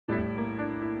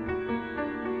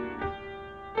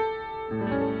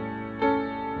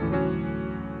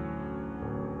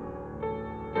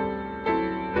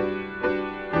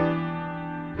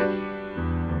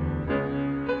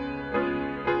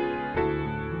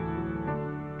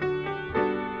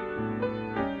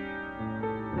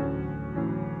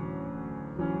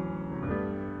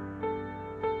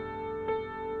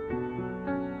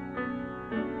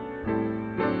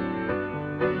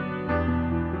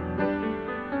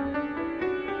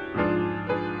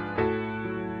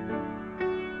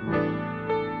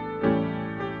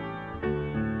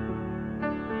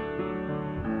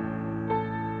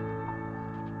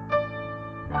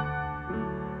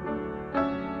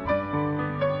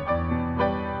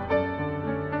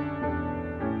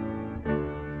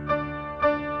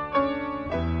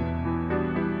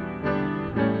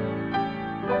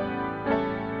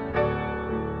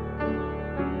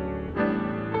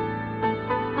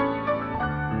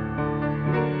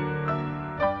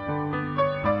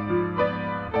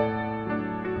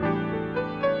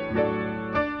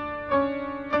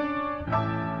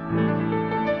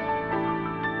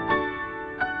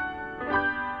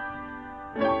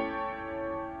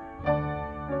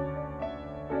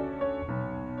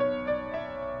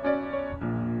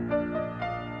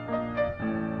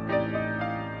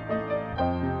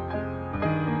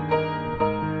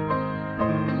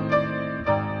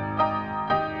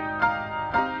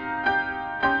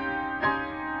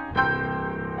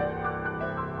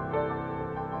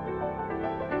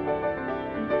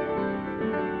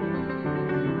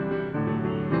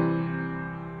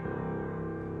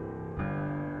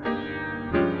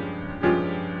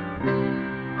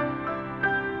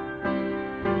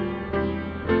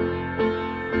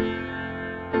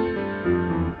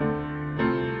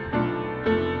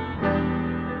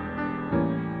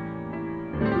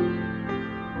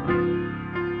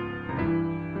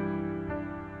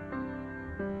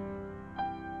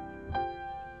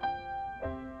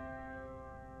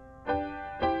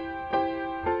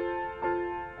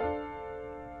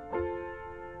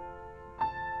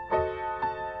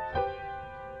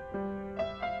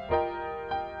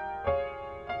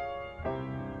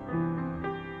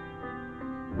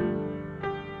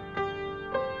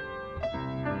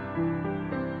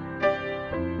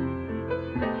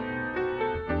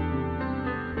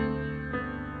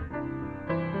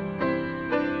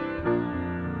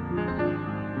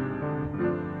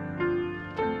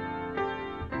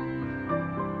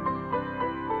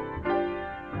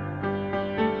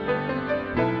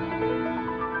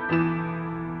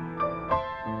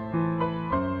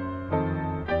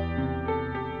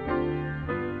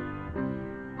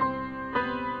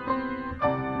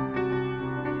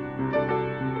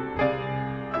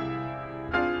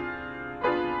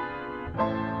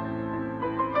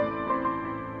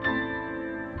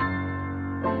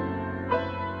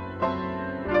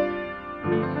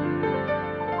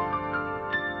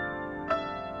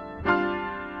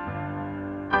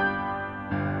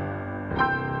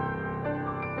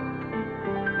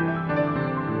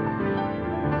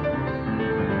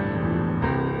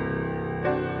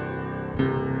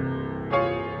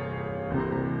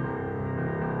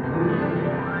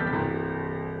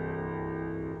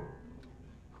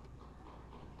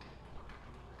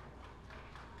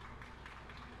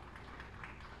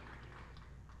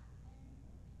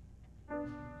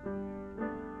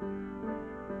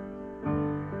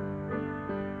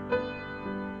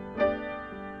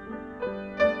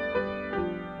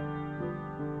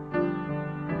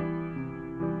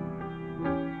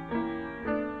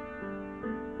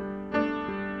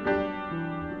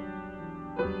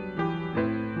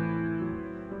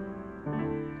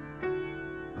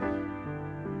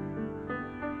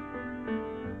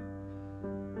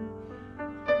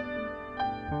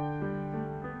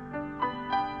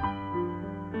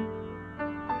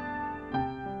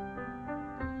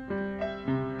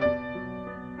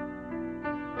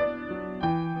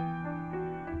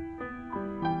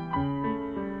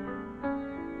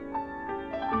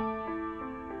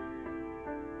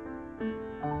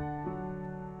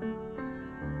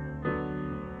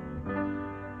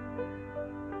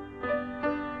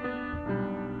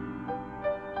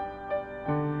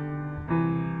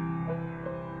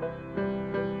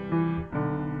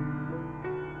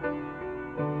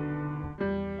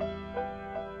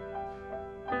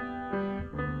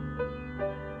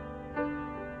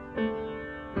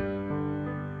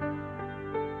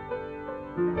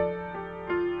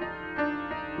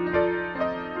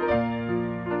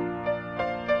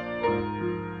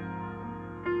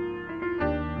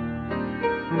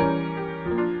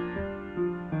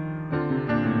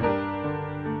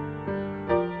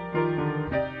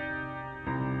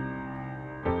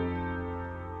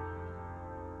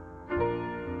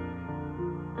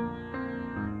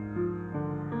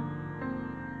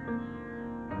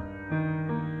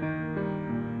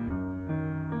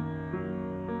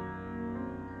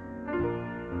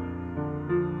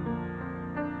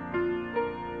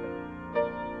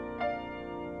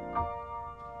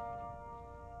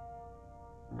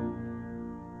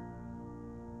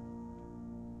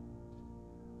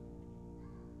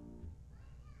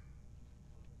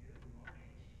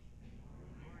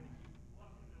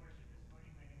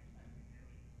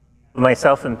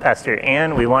Myself and Pastor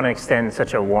Ann, we want to extend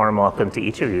such a warm welcome to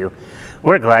each of you.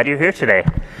 We're glad you're here today.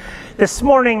 This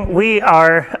morning we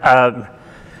are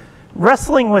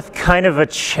wrestling with kind of a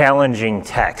challenging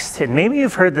text. And maybe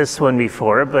you've heard this one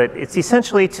before, but it's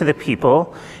essentially to the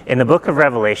people in the book of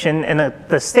Revelation. And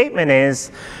the statement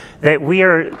is that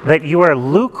you are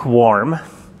lukewarm,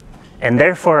 and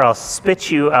therefore I'll spit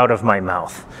you out of my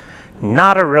mouth.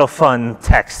 Not a real fun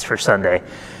text for Sunday.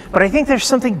 But I think there's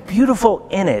something beautiful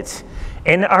in it,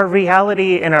 in our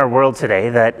reality in our world today,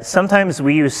 that sometimes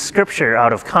we use Scripture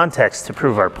out of context to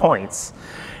prove our points,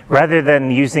 rather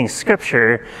than using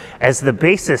Scripture as the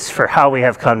basis for how we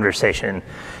have conversation.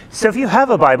 So if you have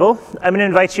a Bible, I'm going to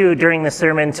invite you during the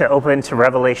sermon to open to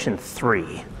Revelation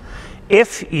 3.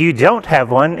 If you don't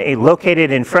have one,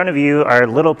 located in front of you are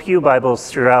little pew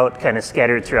Bibles kind of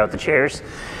scattered throughout the chairs.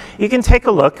 You can take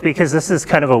a look, because this is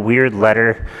kind of a weird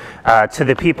letter to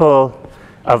the people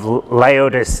of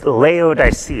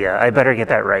Laodicea. I better get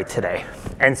that right today.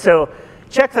 And so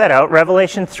check that out,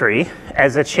 Revelation 3,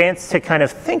 as a chance to kind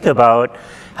of think about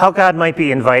how God might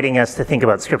be inviting us to think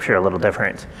about Scripture a little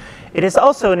different. It is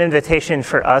also an invitation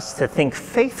for us to think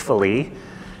faithfully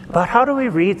about how do we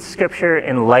read Scripture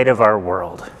in light of our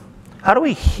world? How do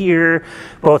we hear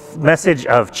both message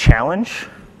of challenge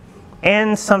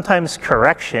and sometimes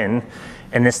correction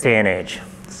in this day and age?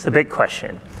 It's a big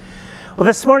question. Well,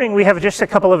 this morning we have just a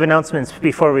couple of announcements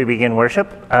before we begin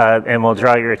worship, and we'll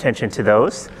draw your attention to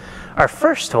those. Our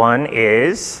first one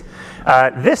is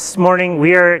this morning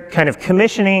we are kind of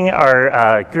commissioning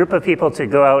our group of people to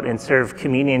go out and serve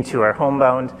communion to our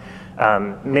homebound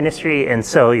ministry, and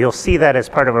so you'll see that as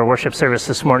part of our worship service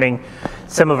this morning.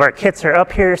 Some of our kits are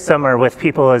up here, some are with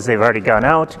people as they've already gone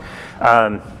out.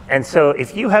 And so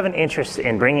if you have an interest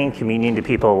in bringing communion to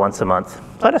people once a month,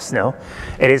 let us know.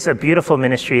 It is a beautiful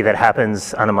ministry that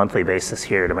happens on a monthly basis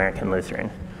here at American Lutheran.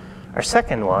 Our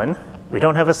second one, we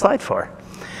don't have a slide for.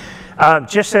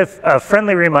 Just a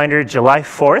friendly reminder, July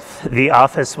 4th, the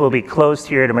office will be closed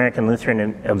here at American Lutheran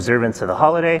in observance of the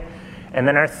holiday. And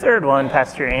then our third one,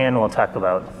 Pastor Ann will talk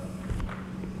about.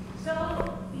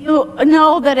 So you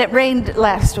know that it rained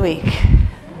last week,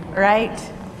 right?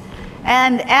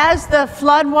 And as the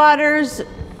floodwaters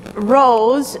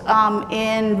rose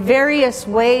in various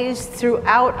ways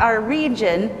throughout our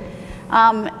region,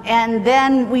 and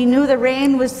then we knew the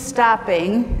rain was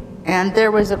stopping, and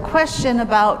there was a question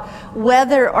about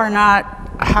whether or not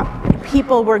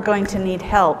people were going to need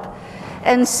help.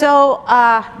 And so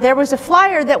there was a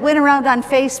flyer that went around on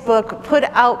Facebook put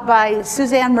out by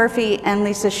Suzanne Murphy and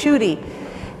Lisa Schutte.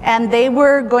 And they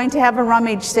were going to have a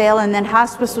rummage sale, and then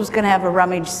hospice was going to have a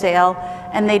rummage sale.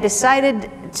 And they decided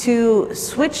to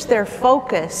switch their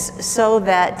focus so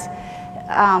that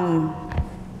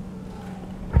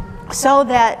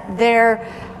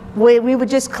we would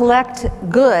just collect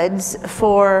goods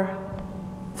for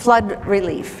flood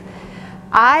relief.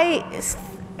 I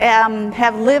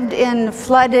have lived in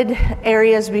flooded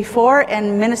areas before,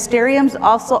 and ministeriums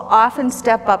also often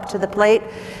step up to the plate.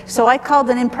 So I called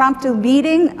an impromptu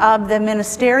meeting of the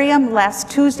ministerium.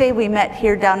 Last Tuesday we met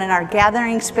here down in our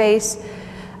gathering space.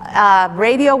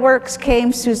 Radio Works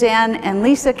came, Suzanne and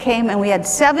Lisa came, and we had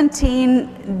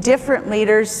 17 different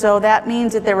leaders. So that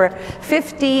means that there were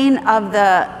 15 of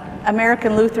the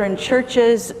American Lutheran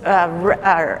churches,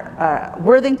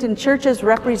 Worthington churches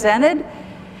represented.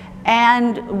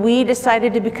 And we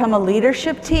decided to become a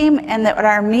leadership team, and that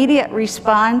our immediate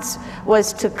response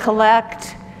was to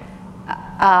collect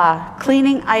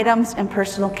cleaning items and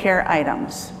personal care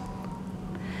items.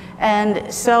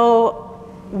 And so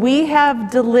we have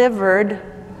delivered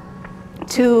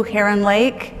to Heron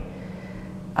Lake,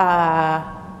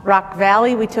 Rock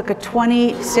Valley. We took a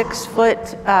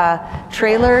 26-foot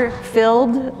trailer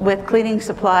filled with cleaning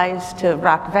supplies to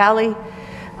Rock Valley.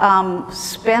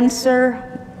 Spencer,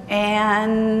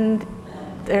 and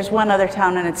there's one other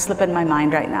town, and it's slipping my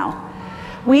mind right now.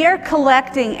 We are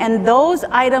collecting, and those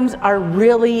items are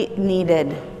really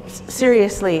needed.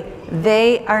 Seriously,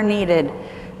 they are needed.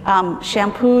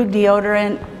 Shampoo,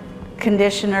 deodorant,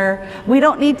 conditioner. We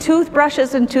don't need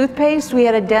toothbrushes and toothpaste. We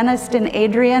had a dentist in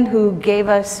Adrian who gave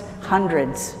us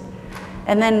hundreds.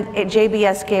 And then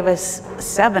JBS gave us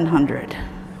 700.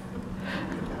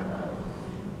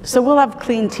 So we'll have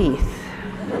clean teeth.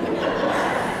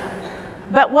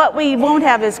 But what we won't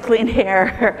have is clean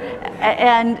hair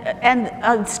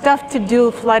and stuff to do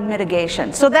flood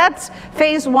mitigation. So that's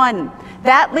phase one.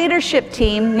 That leadership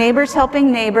team, Neighbors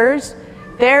Helping Neighbors,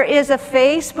 there is a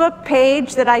Facebook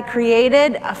page that I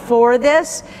created for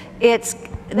this.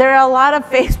 There are a lot of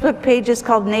Facebook pages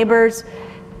called Neighbors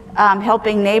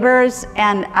Helping Neighbors,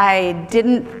 and I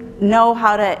didn't know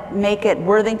how to make it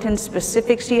Worthington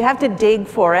specific, so you have to dig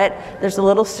for it. There's a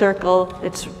little circle,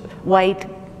 it's white,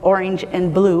 orange,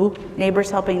 and blue, Neighbors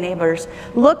Helping Neighbors.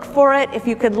 Look for it. If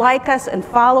you could like us and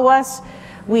follow us,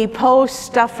 we post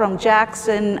stuff from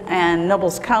Jackson and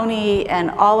Nobles County and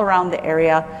all around the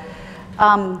area.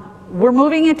 We're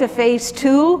moving into phase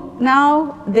 2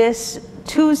 now. This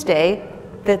Tuesday,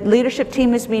 the leadership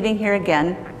team is meeting here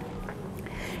again,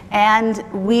 and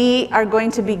we are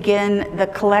going to begin the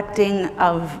collecting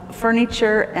of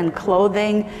furniture and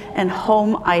clothing and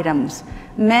home items.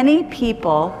 Many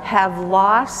people have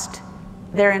lost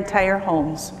their entire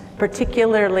homes,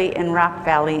 particularly in Rock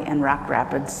Valley and Rock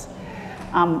Rapids.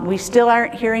 We still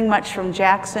aren't hearing much from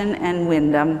Jackson and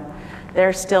Windham.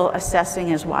 They're still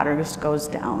assessing as water goes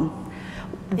down.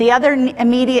 The other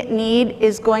immediate need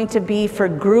is going to be for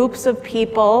groups of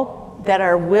people that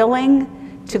are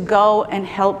willing to go and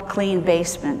help clean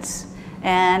basements.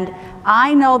 And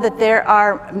I know that there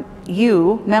are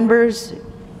you, members,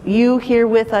 you here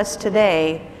with us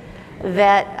today,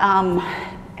 that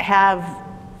have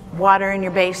water in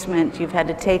your basement, you've had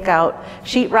to take out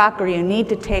sheetrock, or you need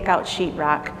to take out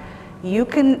sheetrock. You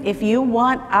can, if you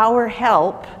want our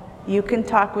help, you can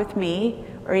talk with me,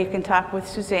 or you can talk with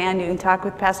Suzanne, you can talk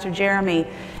with Pastor Jeremy,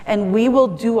 and we will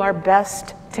do our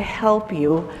best to help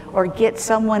you or get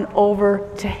someone over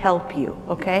to help you,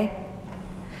 okay?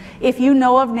 If you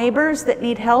know of neighbors that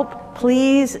need help,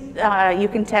 please, you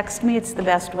can text me, it's the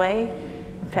best way.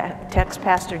 Text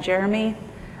Pastor Jeremy.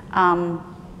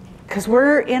 Because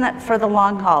we're in it for the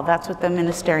long haul. That's what the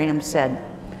ministerium said.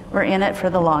 We're in it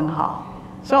for the long haul.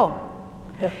 So,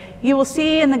 you will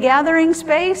see in the gathering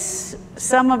space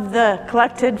some of the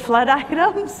collected flood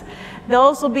items.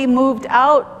 Those will be moved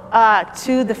out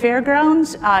to the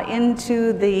fairgrounds,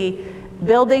 into the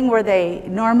building where they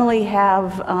normally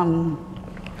have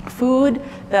food.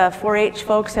 The 4-H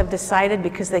folks have decided,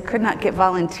 because they could not get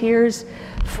volunteers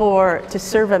to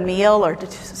serve a meal or to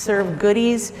serve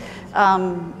goodies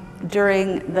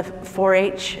during the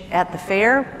 4-H at the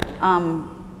fair,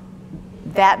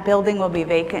 that building will be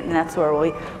vacant, and that's where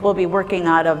we'll be working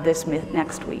out of this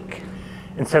next week.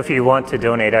 And so if you want to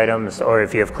donate items, or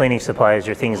if you have cleaning supplies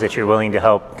or things that you're willing to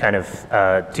help kind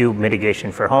of do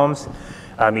mitigation for homes,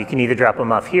 you can either drop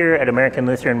them off here at American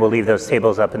Lutheran. We'll leave those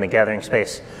tables up in the gathering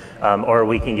space, or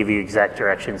we can give you exact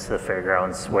directions to the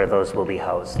fairgrounds where those will be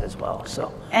housed as well.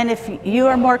 So, and if you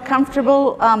are more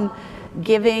comfortable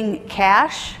giving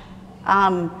cash,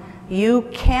 you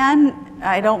can.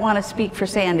 I don't want to speak for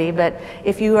Sandy, but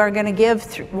if you are going to give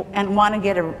and want to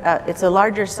get it's a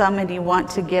larger sum and you want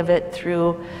to give it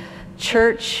through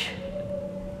church,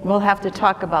 we'll have to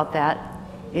talk about that,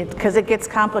 because it gets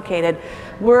complicated.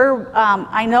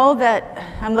 I know that,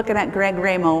 I'm looking at Greg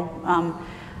Ramo,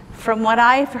 from what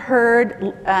I've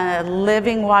heard,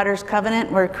 Living Waters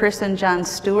Covenant, where Chris and John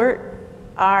Stewart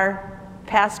are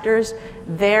pastors,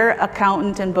 their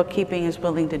accountant and bookkeeping is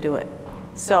willing to do it.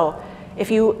 So if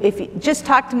you just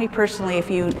talk to me personally if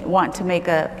you want to make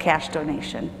a cash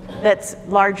donation that's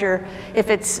larger. If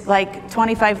it's like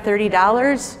 $25,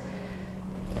 $30,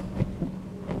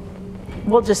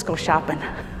 we'll just go shopping.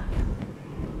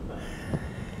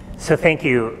 So thank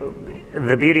you.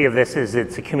 The beauty of this is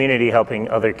it's a community helping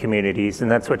other communities,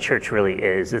 and that's what church really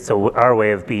is. It's our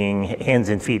way of being hands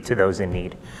and feet to those in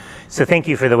need. So thank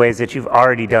you for the ways that you've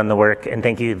already done the work, and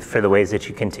thank you for the ways that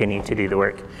you continue to do the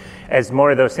work. As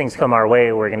more of those things come our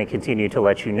way, we're going to continue to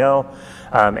let you know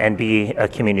and be a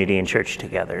community and church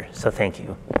together. So thank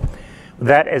you.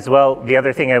 That as well, the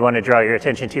other thing I want to draw your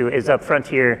attention to is up front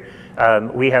here,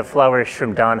 we have flowers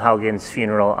from Don Haugen's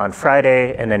funeral on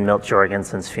Friday and then Milt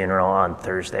Jorgensen's funeral on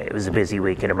Thursday. It was a busy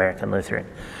week at American Lutheran.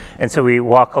 And so we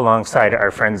walk alongside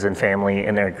our friends and family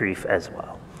in their grief as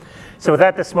well. So with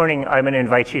that this morning, I'm going to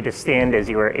invite you to stand as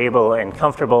you are able and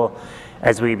comfortable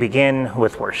as we begin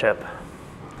with worship.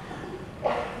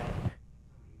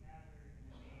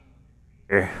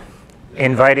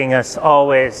 Inviting us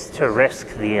always to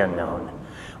risk the unknown.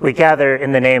 We gather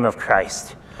in the name of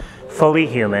Christ, fully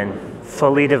human,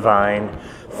 fully divine,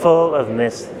 full of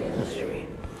mystery.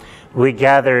 We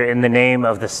gather in the name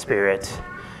of the Spirit,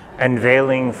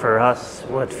 unveiling for us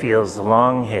what feels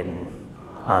long hidden.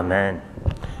 Amen.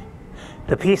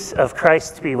 The peace of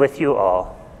Christ be with you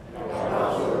all.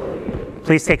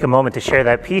 Please take a moment to share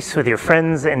that peace with your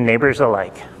friends and neighbors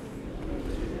alike.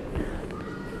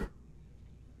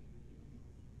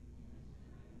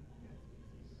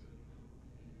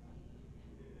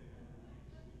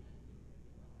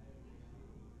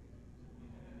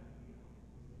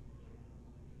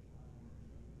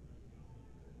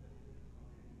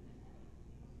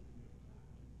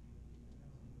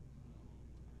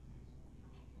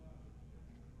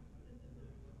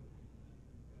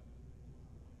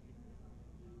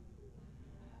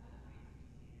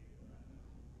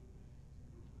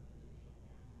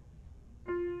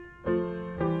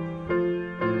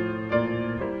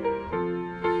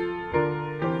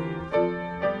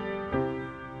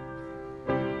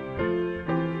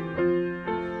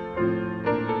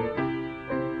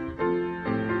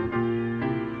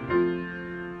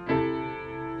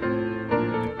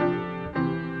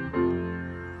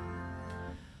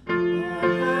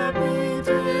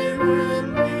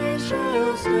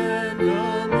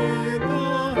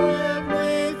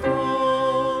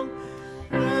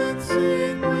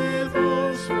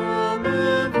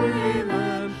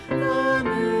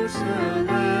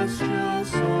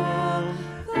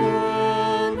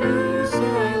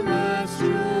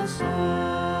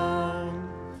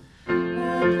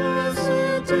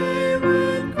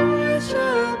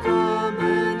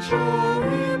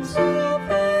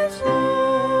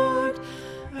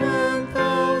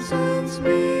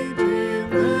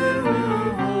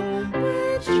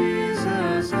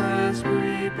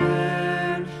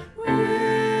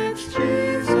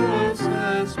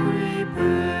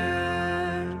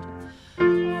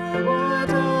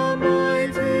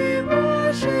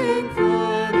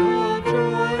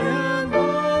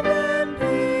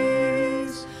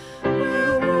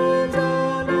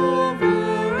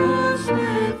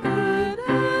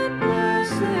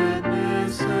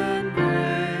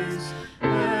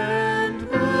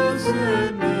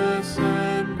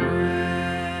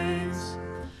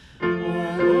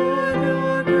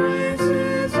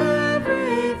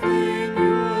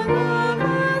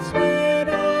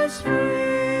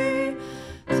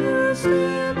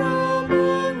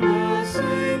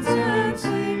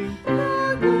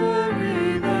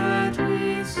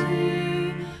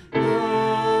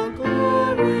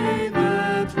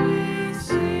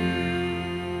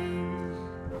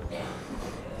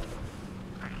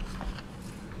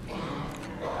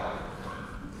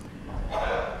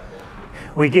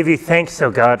 We give you thanks, O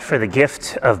God, for the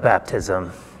gift of baptism,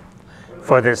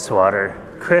 for this water,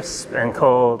 crisp and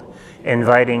cold,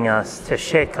 inviting us to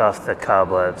shake off the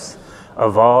cobwebs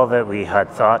of all that we had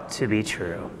thought to be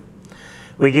true.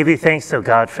 We give you thanks, O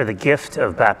God, for the gift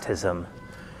of baptism,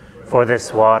 for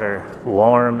this water,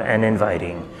 warm and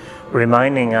inviting,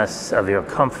 reminding us of your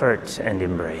comfort and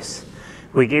embrace.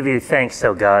 We give you thanks,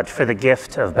 O God, for the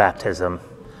gift of baptism,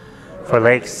 for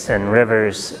lakes and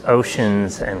rivers,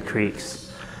 oceans and creeks,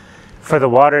 for the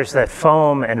waters that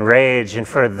foam and rage, and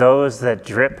for those that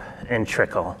drip and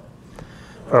trickle,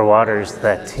 for waters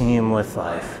that teem with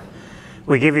life.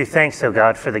 We give you thanks, O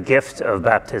God, for the gift of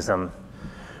baptism,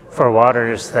 for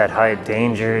waters that hide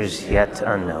dangers yet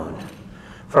unknown,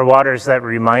 for waters that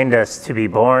remind us to be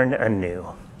born anew,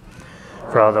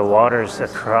 for all the waters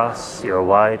across your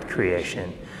wide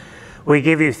creation. We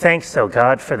give you thanks, O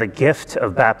God, for the gift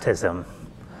of baptism.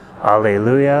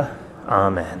 Alleluia.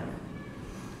 Amen.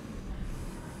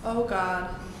 O God,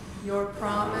 your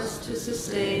promise to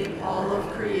sustain all of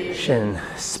creation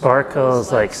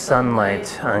Sparkles like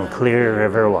sunlight on clear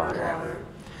river water.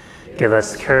 Give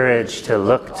us courage to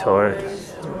look toward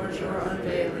your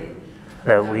unveiling,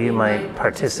 that we might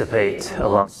participate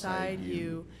alongside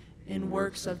you in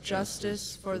works of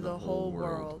justice for the whole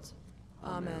world.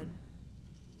 Amen.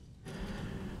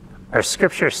 Our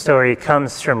scripture story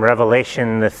comes from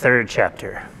Revelation, the 3rd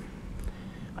chapter.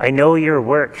 I know your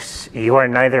works. You are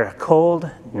neither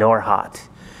cold nor hot.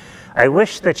 I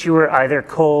wish that you were either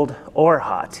cold or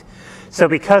hot. So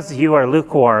because you are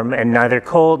lukewarm and neither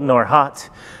cold nor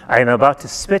hot, I am about to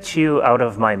spit you out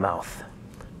of my mouth.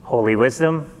 Holy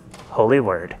wisdom, holy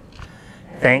word.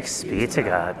 Thanks be to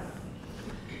God.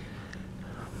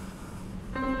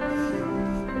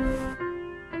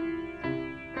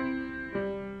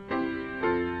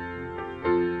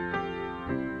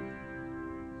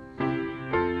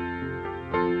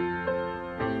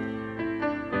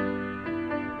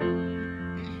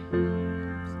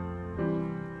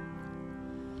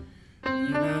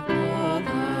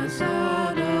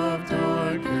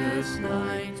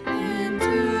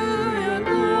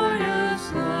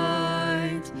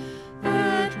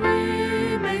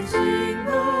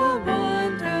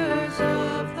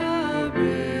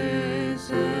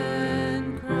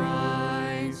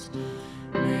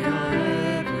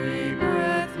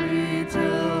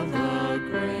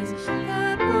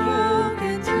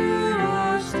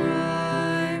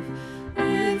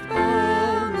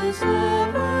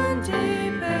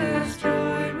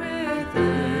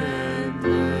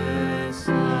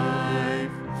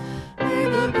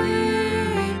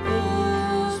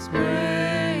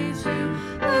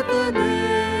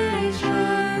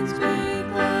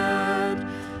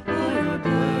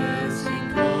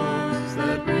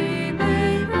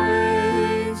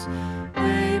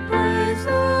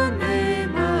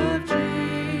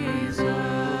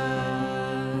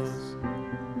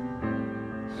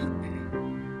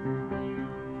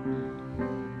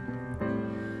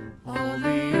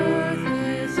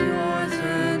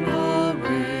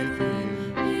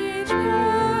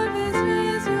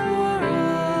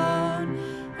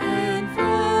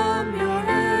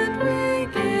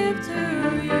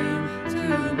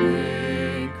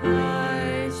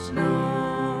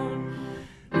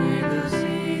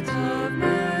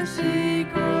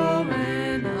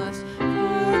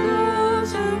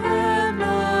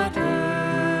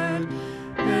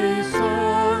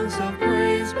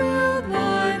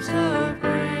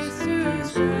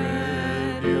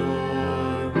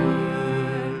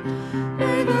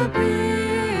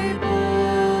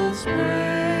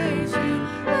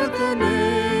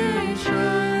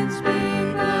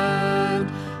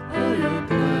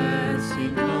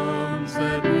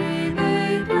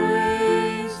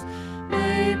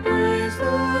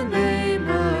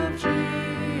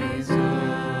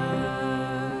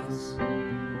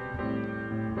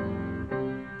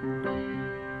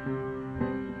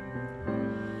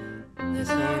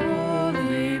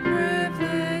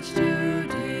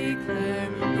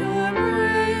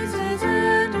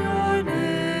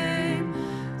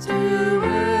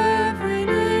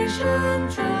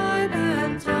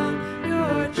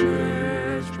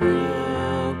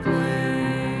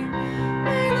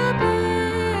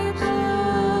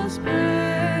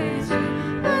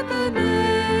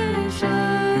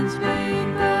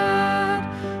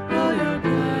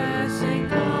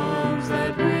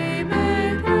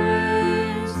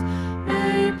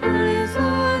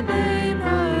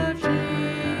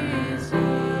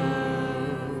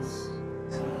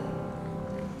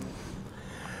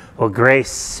 Well,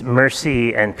 grace,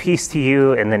 mercy, and peace to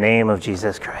you in the name of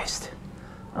Jesus Christ.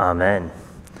 Amen.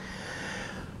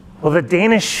 Well, the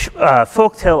Danish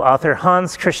folktale author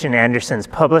Hans Christian Andersen's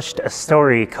published a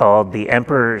story called The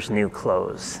Emperor's New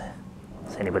Clothes.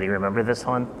 Does anybody remember this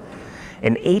one?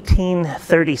 In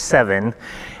 1837,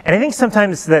 and I think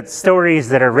sometimes that stories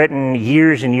that are written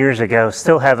years and years ago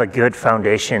still have a good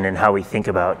foundation in how we think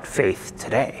about faith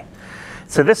today.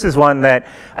 So this is one that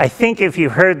I think if you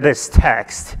heard this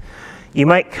text, you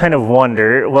might kind of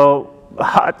wonder, well,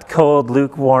 hot, cold,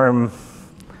 lukewarm,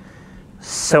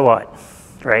 so what,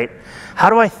 right? How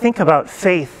do I think about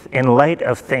faith in light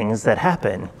of things that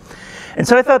happen? And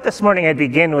so I thought this morning I'd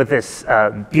begin with this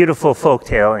beautiful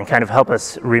folktale and kind of help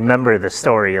us remember the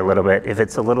story a little bit if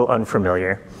it's a little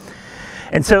unfamiliar.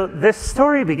 And so this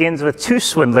story begins with two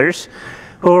swindlers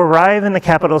who arrive in the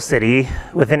capital city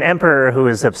with an emperor who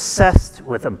is obsessed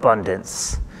with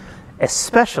abundance,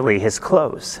 especially his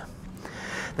clothes.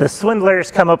 The swindlers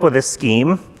come up with a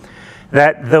scheme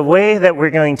that the way that we're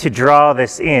going to draw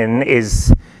this in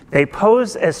is they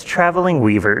pose as traveling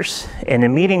weavers. In a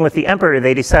meeting with the emperor,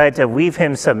 they decide to weave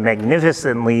him some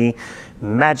magnificently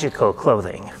magical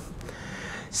clothing.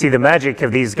 See, the magic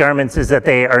of these garments is that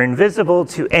they are invisible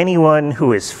to anyone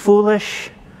who is foolish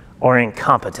or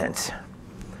incompetent.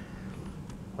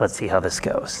 Let's see how this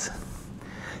goes.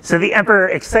 So the emperor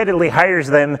excitedly hires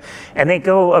them, and they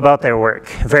go about their work.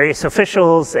 Various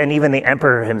officials and even the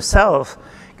emperor himself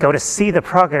go to see the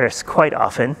progress quite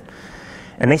often.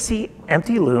 And they see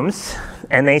empty looms,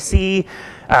 and they see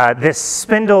this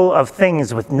spindle of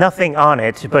things with nothing on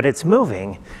it, but it's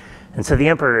moving. And so the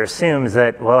emperor assumes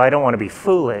that, well, I don't want to be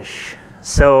foolish,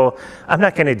 so I'm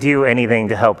not going to do anything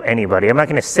to help anybody. I'm not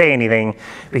going to say anything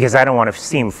because I don't want to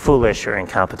seem foolish or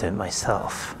incompetent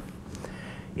myself.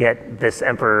 Yet this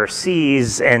emperor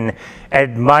sees and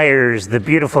admires the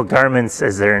beautiful garments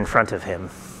as they're in front of him.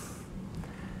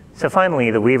 So finally,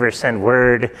 the weavers send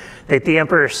word that the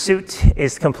emperor's suit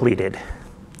is completed.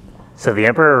 So the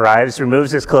emperor arrives, removes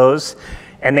his clothes,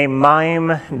 and they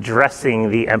mime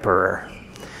dressing the emperor,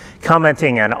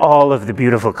 commenting on all of the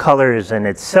beautiful colors, and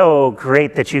it's so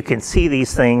great that you can see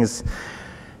these things.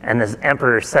 And the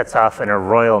emperor sets off in a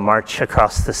royal march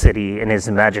across the city in his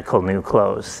magical new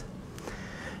clothes.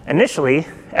 Initially,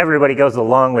 everybody goes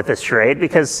along with this charade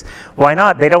because why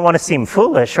not? They don't want to seem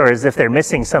foolish or as if they're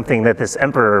missing something that this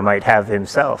emperor might have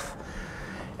himself.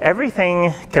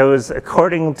 Everything goes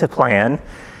according to plan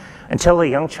until a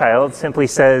young child simply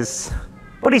says,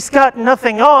 "But he's got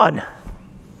nothing on."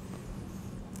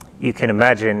 You can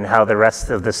imagine how the rest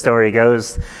of the story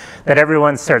goes, that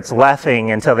everyone starts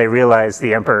laughing until they realize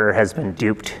the emperor has been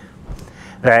duped,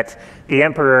 that the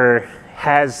emperor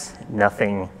has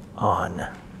nothing on.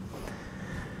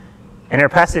 In our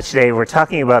passage today, we're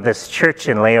talking about this church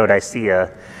in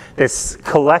Laodicea, this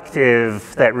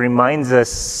collective that reminds us,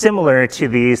 similar to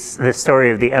this story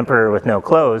of the emperor with no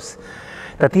clothes,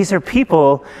 that these are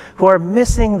people who are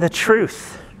missing the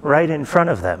truth right in front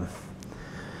of them.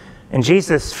 And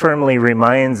Jesus firmly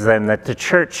reminds them that the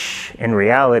church, in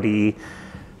reality,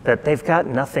 that they've got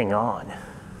nothing on,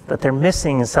 that they're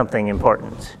missing something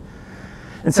important.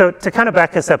 And so to kind of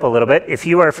back us up a little bit, if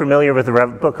you are familiar with the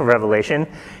book of Revelation,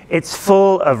 it's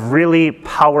full of really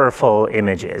powerful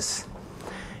images.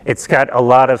 It's got a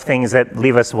lot of things that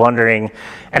leave us wondering.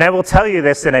 And I will tell you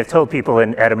this, and I've told people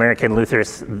at American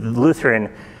Lutheran,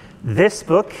 this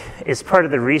book is part of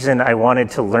the reason I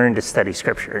wanted to learn to study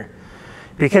Scripture.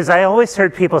 Because I always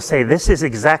heard people say, this is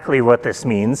exactly what this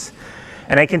means.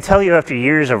 And I can tell you after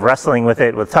years of wrestling with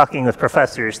it, with talking with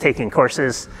professors, taking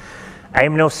courses, I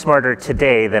am no smarter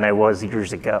today than I was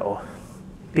years ago,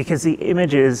 because the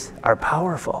images are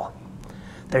powerful.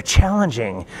 They're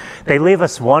challenging. They leave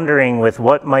us wondering with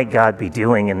what might God be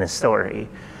doing in this story.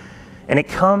 And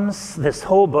this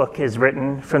whole book is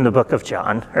written from the book of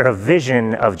John, or a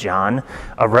vision of John,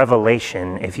 a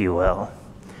revelation, if you will.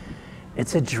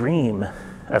 It's a dream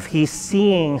of he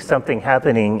seeing something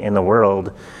happening in the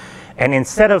world, and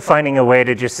instead of finding a way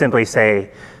to just simply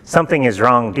say, something is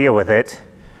wrong, deal with it,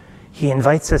 he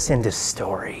invites us into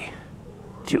story,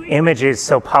 to images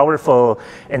so powerful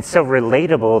and so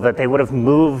relatable that they would have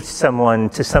moved someone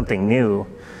to something new.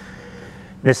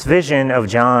 This vision of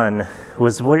John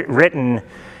was written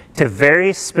to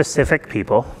very specific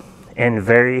people in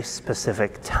very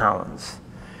specific towns.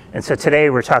 And so today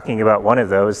we're talking about one of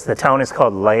those. The town is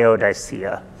called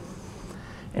Laodicea.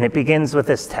 And it begins with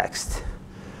this text.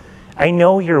 "I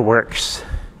know your works.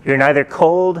 You're neither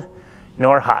cold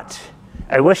nor hot.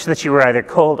 I wish that you were either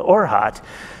cold or hot.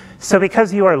 So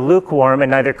because you are lukewarm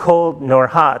and neither cold nor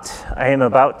hot, I am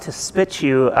about to spit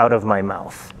you out of my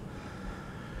mouth."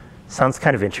 Sounds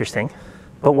kind of interesting.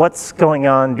 But what's going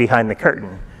on behind the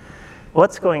curtain?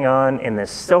 What's going on in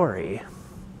this story?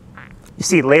 You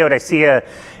see, Laodicea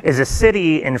is a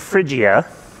city in Phrygia.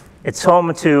 It's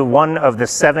home to one of the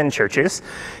 7 churches.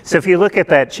 So if you look at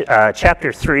that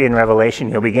chapter 3 in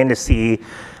Revelation, you'll begin to see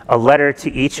a letter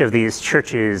to each of these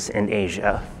churches in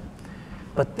Asia.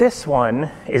 But this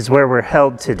one is where we're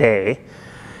held today,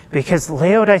 because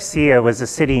Laodicea was a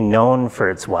city known for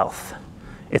its wealth.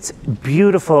 Its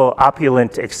beautiful,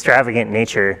 opulent, extravagant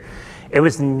nature. It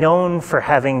was known for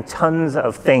having tons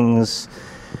of things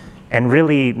and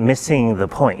really missing the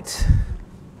point.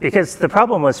 Because the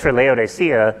problem was for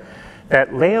Laodicea,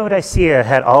 that Laodicea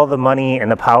had all the money and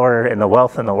the power and the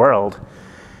wealth in the world,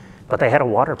 but they had a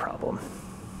water problem.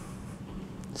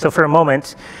 So for a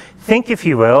moment, think, if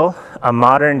you will, a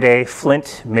modern day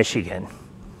Flint, Michigan.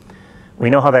 We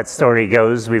know how that story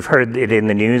goes. We've heard it in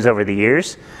the news over the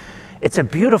years. It's a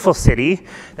beautiful city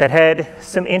that had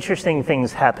some interesting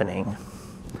things happening.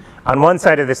 On one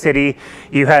side of the city,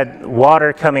 you had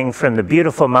water coming from the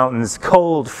beautiful mountains,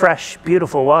 cold, fresh,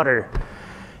 beautiful water.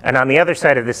 And on the other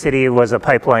side of the city was a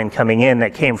pipeline coming in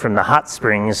that came from the hot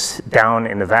springs down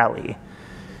in the valley.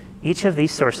 Each of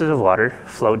these sources of water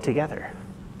flowed together.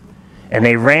 And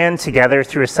they ran together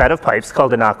through a set of pipes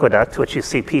called an aqueduct, which you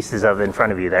see pieces of in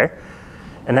front of you there.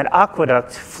 And that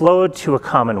aqueduct flowed to a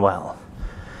common well.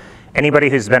 Anybody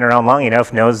who's been around long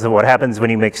enough knows that what happens when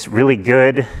you mix really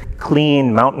good,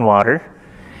 clean mountain water,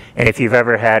 and if you've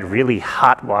ever had really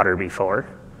hot water before,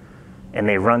 and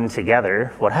they run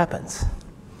together, what happens?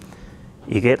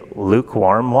 You get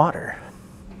lukewarm water.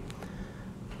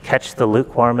 Catch the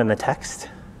lukewarm in the text?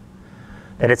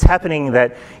 That it's happening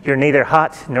that you're neither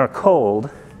hot nor cold,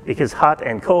 because hot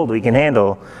and cold we can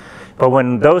handle, but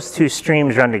when those two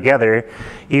streams run together,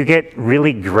 you get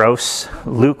really gross,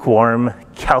 lukewarm,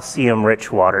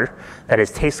 calcium-rich water that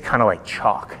tastes kind of like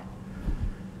chalk.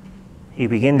 You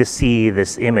begin to see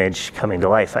this image coming to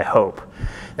life, I hope.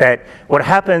 That what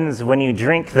happens when you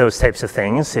drink those types of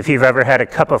things, if you've ever had a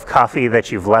cup of coffee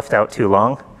that you've left out too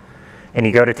long, and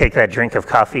you go to take that drink of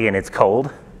coffee and it's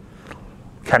cold,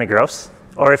 kind of gross.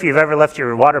 Or if you've ever left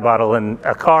your water bottle in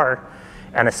a car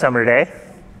on a summer day,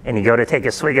 and you go to take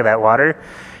a swig of that water,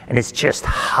 and it's just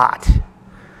hot.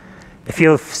 If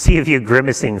you see a few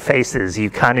grimacing faces,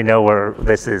 you kind of know where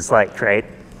this is like, right?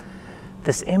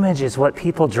 This image is what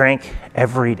people drank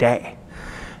every day.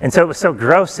 And so it was so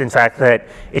gross, in fact, that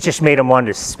it just made them want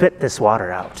to spit this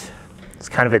water out. It's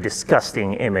kind of a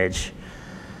disgusting image.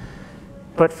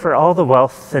 But for all the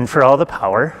wealth and for all the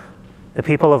power, the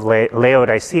people of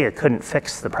Laodicea couldn't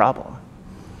fix the problem.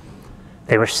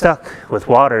 They were stuck with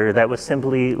water that was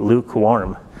simply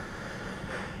lukewarm.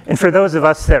 And for those of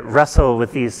us that wrestle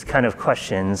with these kind of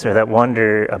questions or that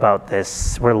wonder about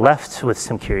this, we're left with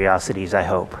some curiosities, I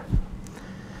hope.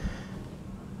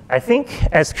 I think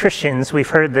as Christians, we've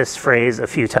heard this phrase a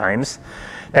few times,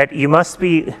 that you must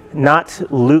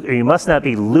not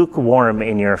be lukewarm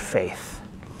in your faith.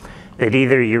 That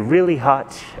either you're really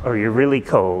hot or you're really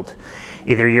cold.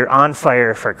 Either you're on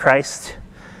fire for Christ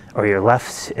or you're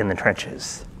left in the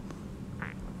trenches.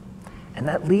 And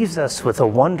that leaves us with a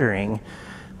wondering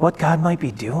what God might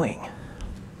be doing.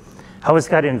 How is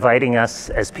God inviting us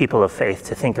as people of faith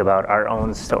to think about our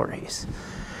own stories?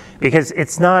 Because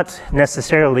it's not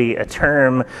necessarily a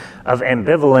term of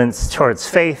ambivalence towards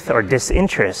faith or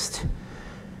disinterest,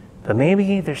 but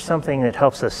maybe there's something that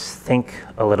helps us think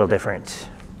a little different.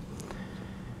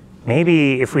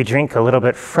 Maybe if we drink a little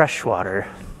bit fresh water,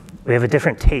 we have a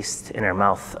different taste in our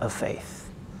mouth of faith.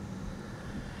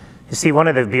 You see, one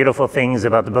of the beautiful things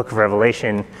about the book of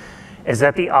Revelation is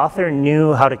that the author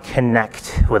knew how to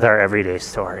connect with our everyday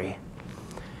story.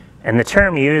 And the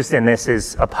term used in this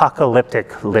is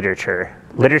apocalyptic literature,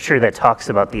 literature that talks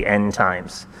about the end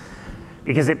times,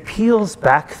 because it peels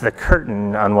back the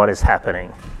curtain on what is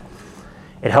happening.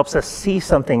 It helps us see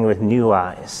something with new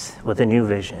eyes, with a new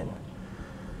vision.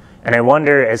 And I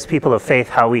wonder, as people of faith,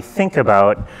 how we think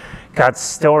about God's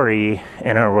story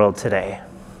in our world today.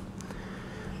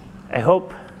 I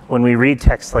hope when we read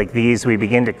texts like these, we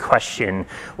begin to question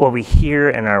what we hear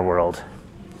in our world.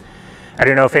 I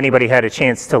don't know if anybody had a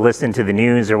chance to listen to the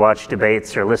news or watch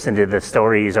debates or listen to the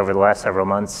stories over the last several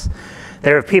months.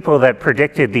 There are people that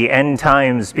predicted the end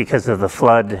times because of the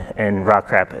flood in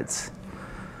Rock Rapids.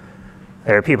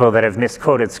 There are people that have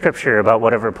misquoted scripture about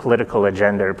whatever political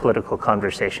agenda or political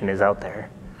conversation is out there.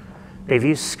 They've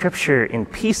used scripture in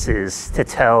pieces to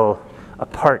tell a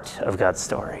part of God's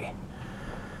story.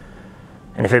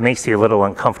 And if it makes you a little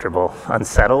uncomfortable,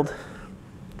 unsettled,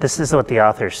 this is what the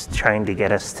author's trying to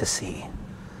get us to see.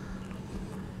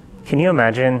 Can you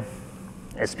imagine,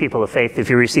 as people of faith, if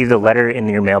you received a letter in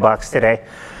your mailbox today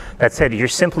that said, "You're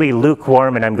simply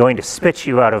lukewarm and I'm going to spit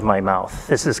you out of my mouth"?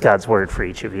 This is God's word for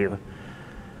each of you.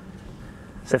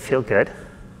 Does it feel good?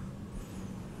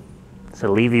 Does it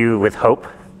leave you with hope,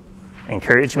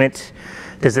 encouragement?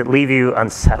 Does it leave you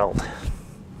unsettled?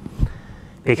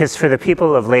 Because for the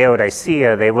people of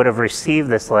Laodicea, they would have received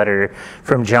this letter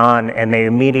from John and they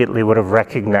immediately would have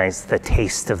recognized the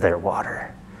taste of their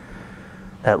water.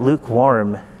 That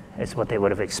lukewarm is what they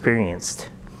would have experienced.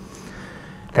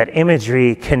 That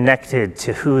imagery connected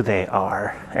to who they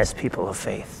are as people of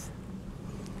faith.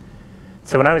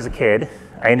 So when I was a kid,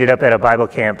 I ended up at a Bible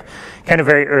camp kind of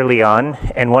very early on,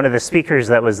 and one of the speakers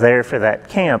that was there for that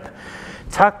camp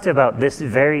talked about this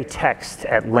very text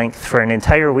at length for an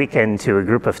entire weekend to a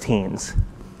group of teens.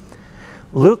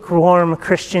 Lukewarm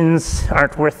Christians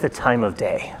aren't worth the time of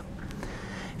day.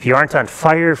 If you aren't on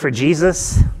fire for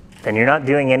Jesus, then you're not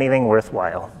doing anything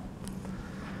worthwhile.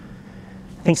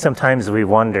 I think sometimes we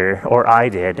wonder, or I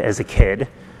did as a kid,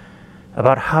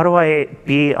 about how do I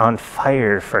be on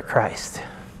fire for Christ?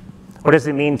 What does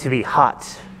it mean to be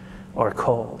hot or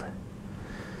cold?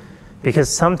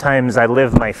 Because sometimes I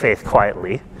live my faith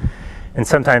quietly, and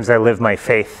sometimes I live my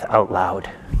faith out loud.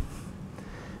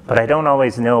 But I don't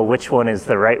always know which one is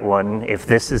the right one if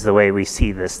this is the way we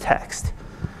see this text.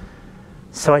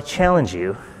 So I challenge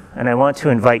you, and I want to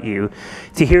invite you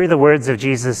to hear the words of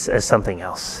Jesus as something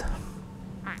else.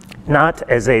 Not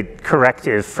as a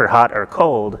corrective for hot or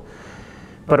cold,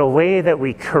 but a way that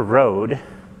we corrode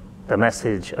the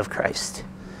message of Christ.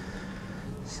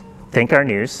 Think our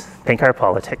news, think our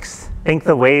politics, think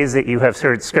the ways that you have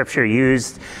heard Scripture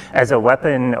used as a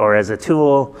weapon or as a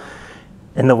tool,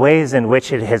 and the ways in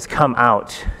which it has come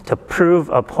out to prove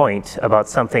a point about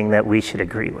something that we should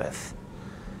agree with.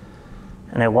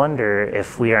 And I wonder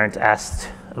if we aren't asked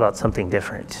about something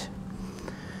different.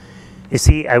 You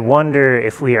see, I wonder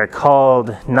if we are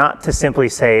called not to simply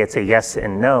say it's a yes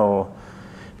and no,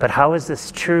 but how is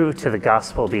this true to the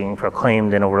gospel being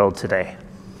proclaimed in a world today?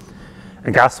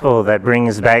 A gospel that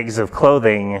brings bags of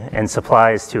clothing and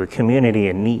supplies to a community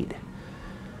in need.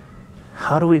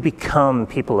 How do we become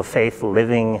people of faith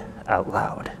living out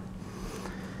loud?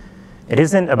 It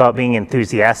isn't about being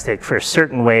enthusiastic for a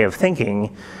certain way of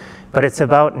thinking, but it's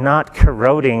about not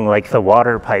corroding like the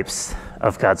water pipes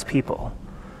of God's people.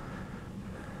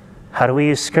 How do we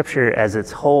use Scripture as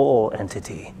its whole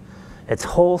entity, its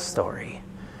whole story,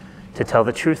 to tell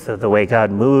the truth of the way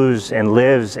God moves and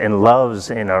lives and loves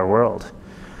in our world?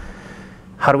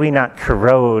 How do we not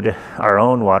corrode our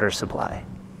own water supply?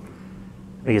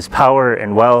 Because power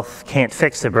and wealth can't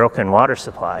fix a broken water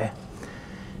supply,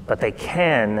 but they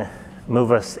can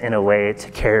move us in a way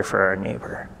to care for our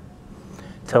neighbor,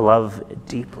 to love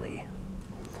deeply.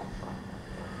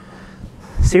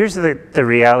 So here's the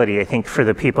reality, I think, for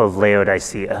the people of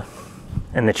Laodicea,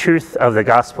 and the truth of the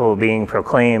gospel being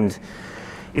proclaimed.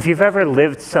 If you've ever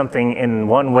lived something in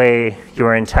one way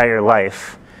your entire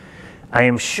life, I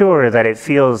am sure that it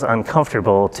feels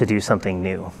uncomfortable to do something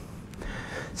new.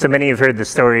 So many have heard the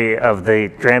story of the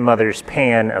grandmother's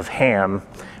pan of ham,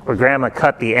 where grandma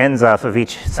cut the ends off of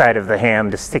each side of the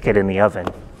ham to stick it in the oven.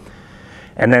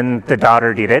 And then the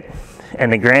daughter did it,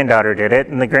 and the granddaughter did it,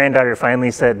 and the granddaughter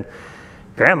finally said,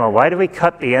 "Grandma, why do we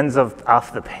cut the ends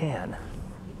off the pan?"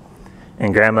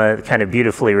 And Grandma kind of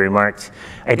beautifully remarked,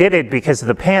 "I did it because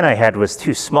the pan I had was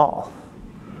too small."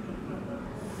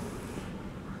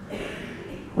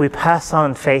 We pass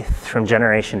on faith from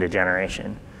generation to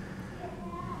generation.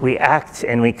 We act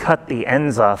and we cut the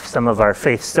ends off some of our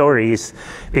faith stories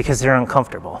because they're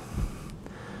uncomfortable,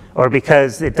 or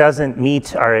because it doesn't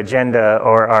meet our agenda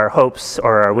or our hopes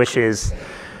or our wishes.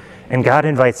 And God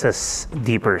invites us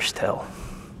deeper still,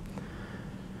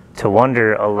 to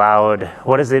wonder aloud,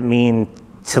 what does it mean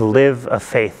to live a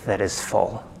faith that is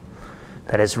full,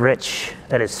 that is rich,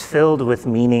 that is filled with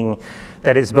meaning,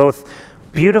 that is both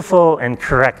beautiful and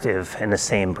corrective in the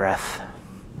same breath?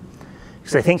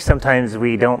 Because I think sometimes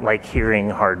we don't like hearing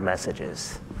hard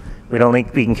messages. We don't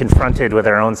like being confronted with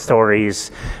our own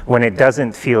stories when it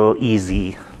doesn't feel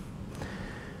easy.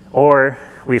 Or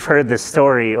we've heard this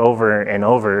story over and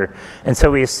over, and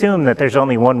so we assume that there's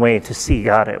only one way to see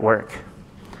God at work.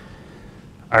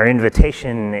 Our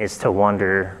invitation is to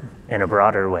wonder in a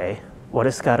broader way, what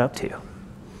is God up to?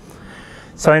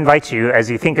 So I invite you, as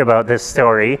you think about this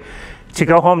story, to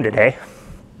go home today,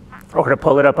 or to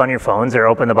pull it up on your phones, or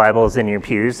open the Bibles in your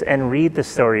pews and read the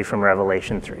story from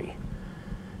Revelation 3.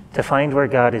 To find where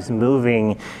God is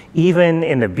moving, even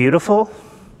in the beautiful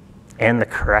and the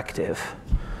corrective,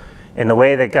 in the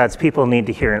way that God's people need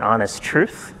to hear an honest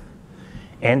truth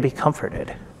and be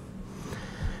comforted.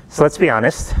 So let's be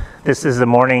honest, this is a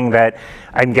morning that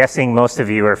I'm guessing most of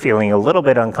you are feeling a little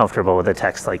bit uncomfortable with a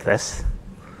text like this.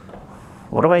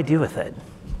 What do I do with it?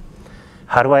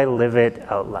 How do I live it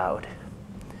out loud?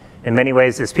 In many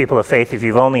ways, as people of faith, if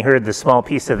you've only heard the small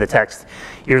piece of the text,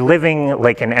 you're living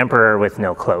like an emperor with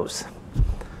no clothes.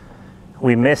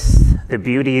 We miss the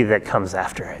beauty that comes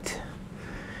after it.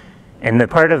 And the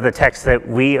part of the text that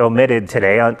we omitted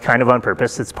today, kind of on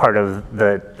purpose, it's part of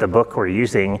the book we're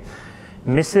using,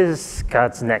 misses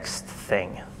God's next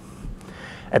thing.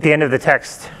 At the end of the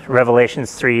text,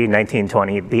 Revelations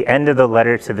 3:19-20, the end of the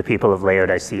letter to the people of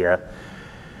Laodicea,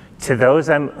 to those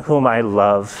whom I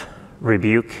love,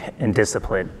 rebuke, and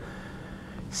discipline.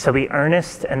 So be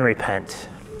earnest and repent.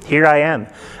 Here I am.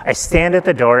 I stand at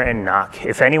the door and knock.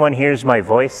 If anyone hears my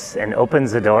voice and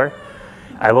opens the door,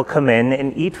 I will come in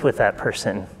and eat with that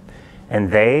person, and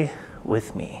they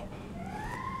with me.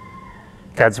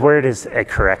 God's word is a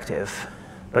corrective,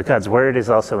 but God's word is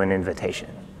also an invitation.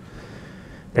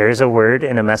 There is a word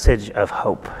and a message of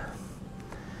hope.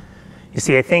 You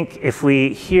see, I think if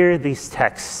we hear these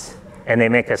texts and they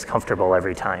make us comfortable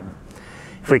every time,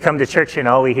 if we come to church and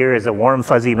all we hear is a warm,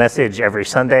 fuzzy message every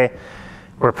Sunday,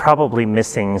 we're probably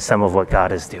missing some of what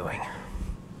God is doing.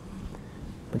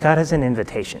 But God has an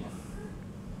invitation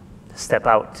to step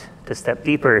out, to step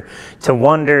deeper, to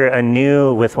wonder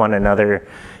anew with one another,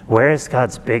 where is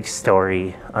God's big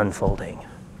story unfolding?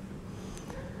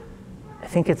 I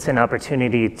think it's an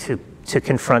opportunity to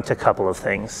confront a couple of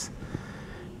things.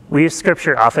 We use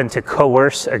scripture often to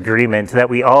coerce agreement that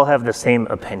we all have the same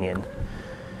opinion.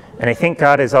 And I think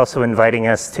God is also inviting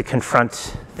us to confront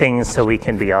things so we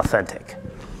can be authentic.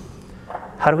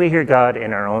 How do we hear God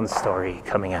in our own story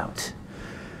coming out?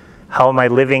 How am I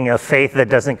living a faith that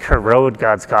doesn't corrode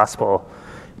God's gospel,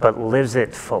 but lives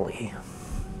it fully?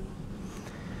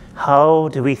 How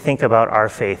do we think about our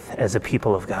faith as a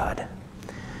people of God?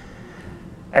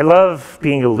 I love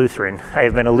being a Lutheran. I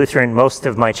have been a Lutheran most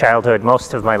of my childhood,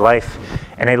 most of my life,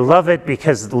 and I love it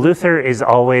because Luther is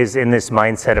always in this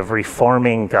mindset of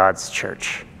reforming God's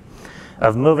church,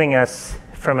 of moving us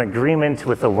from agreement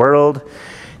with the world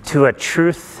to a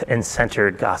truth and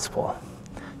centered gospel.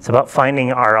 It's about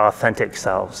finding our authentic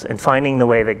selves and finding the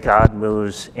way that God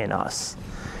moves in us.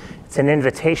 It's an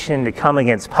invitation to come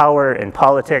against power and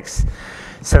politics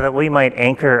so that we might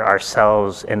anchor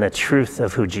ourselves in the truth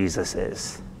of who Jesus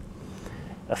is,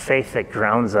 a faith that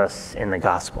grounds us in the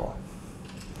gospel.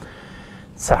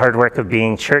 It's the hard work of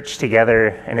being church together,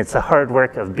 and it's the hard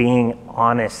work of being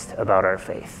honest about our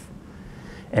faith.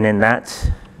 And in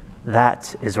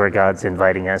that is where God's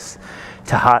inviting us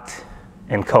to hot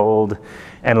and cold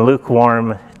and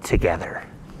lukewarm together.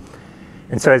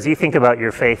 And so as you think about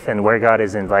your faith and where God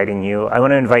is inviting you, I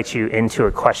want to invite you into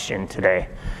a question today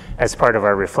as part of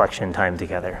our reflection time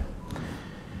together.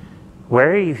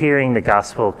 Where are you hearing the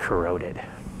gospel corroded?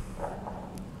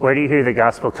 Where do you hear the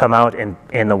gospel come out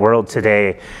in the world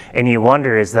today and you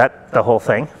wonder, is that the whole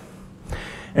thing?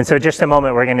 And so just a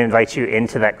moment, we're going to invite you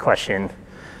into that question.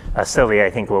 Sylvia, I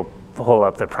think, will hold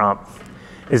up the prompt.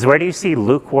 Is where do you see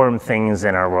lukewarm things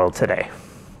in our world today?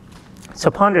 So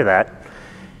ponder that.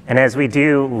 And as we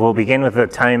do, we'll begin with a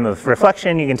time of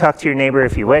reflection. You can talk to your neighbor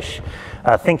if you wish.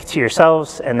 Think to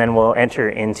yourselves, and then we'll enter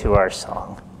into our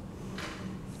song.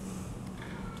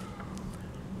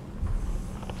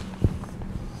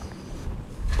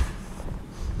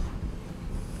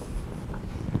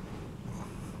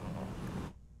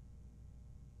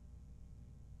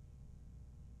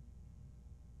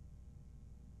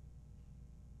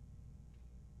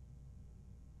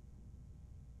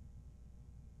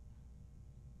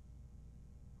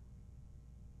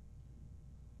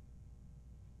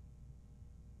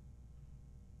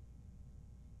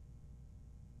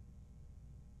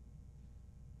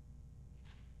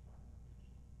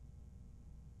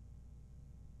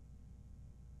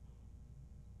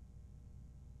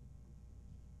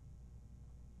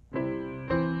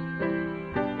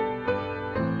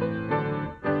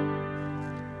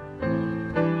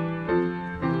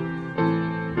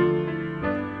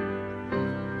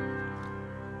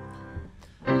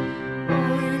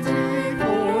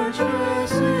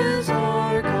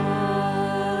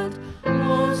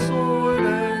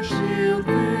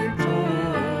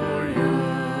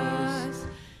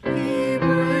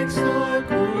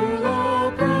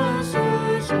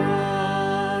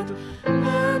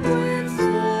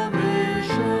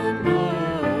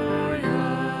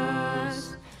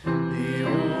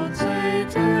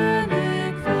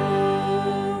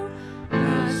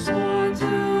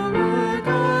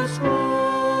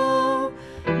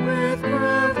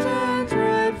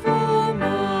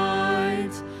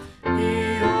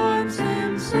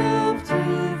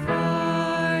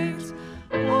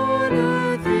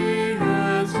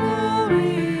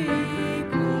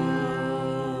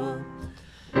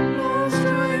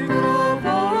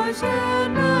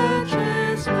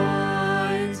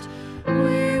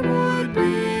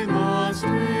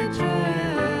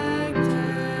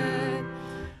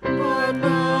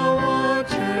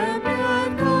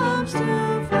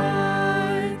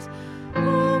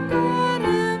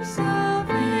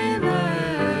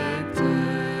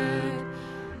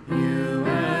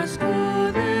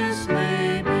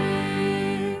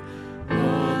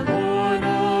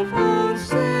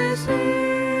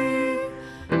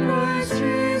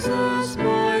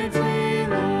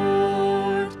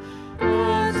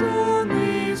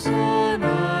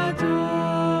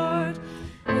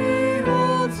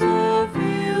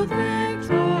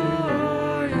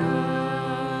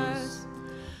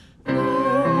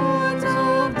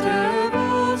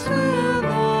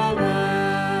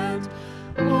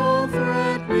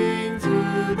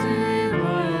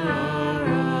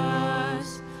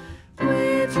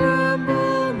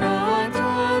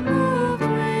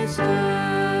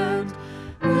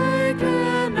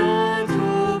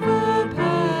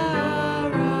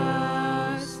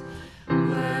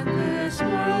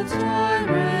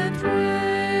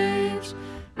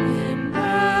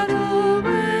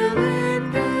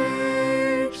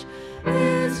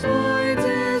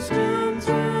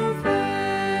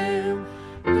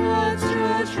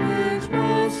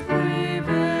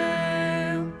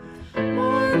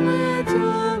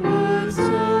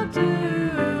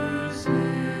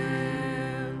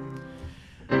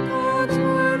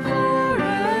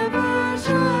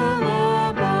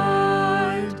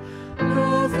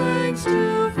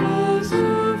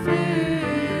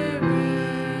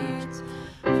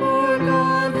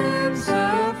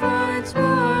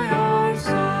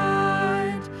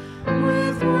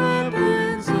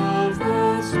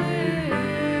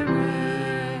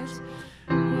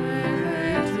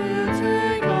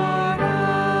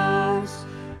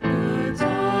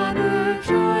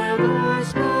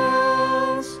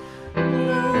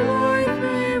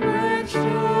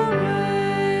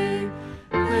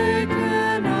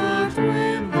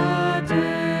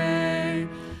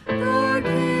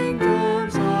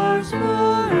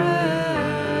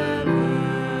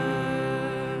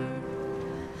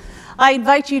 I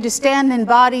invite you to stand in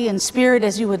body and spirit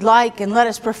as you would like, and let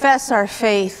us profess our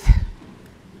faith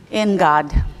in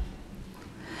God.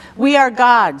 We are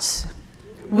God's.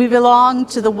 We belong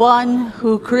to the one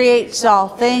who creates all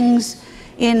things,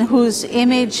 in whose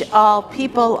image all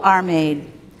people are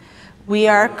made. We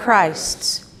are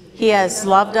Christ's. He has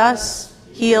loved us,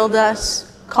 healed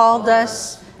us, called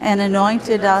us, and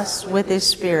anointed us with his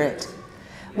Spirit.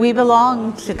 We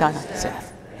belong to God's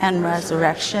death and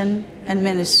resurrection and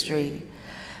ministry.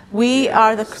 We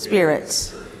are the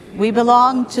spirits. We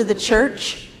belong to the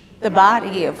church, the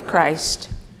body of Christ.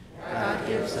 God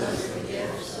gives us the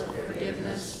gifts of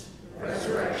forgiveness,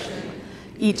 resurrection,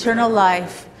 eternal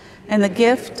life, and the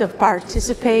gift of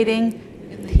participating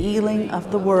in the healing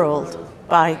of the world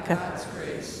by God's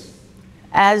grace.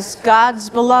 As God's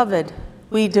beloved,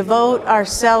 we devote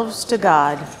ourselves to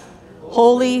God,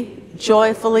 wholly,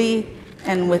 joyfully,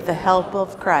 and with the help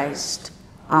of Christ.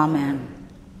 Amen.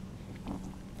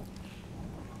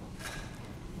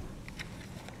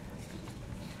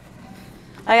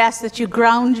 I ask that you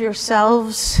ground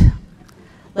yourselves.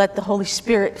 Let the Holy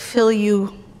Spirit fill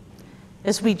you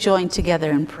as we join together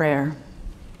in prayer.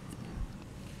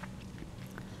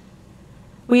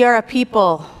 We are a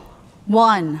people,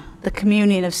 one, the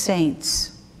communion of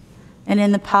saints, and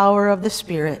in the power of the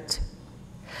Spirit,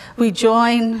 we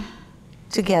join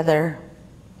together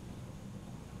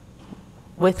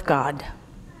with God.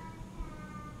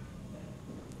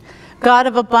 God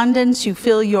of abundance, you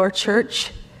fill your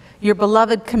church, your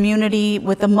beloved community,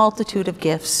 with a multitude of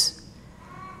gifts.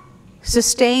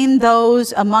 Sustain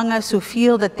those among us who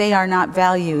feel that they are not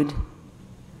valued.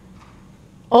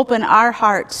 Open our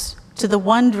hearts to the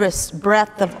wondrous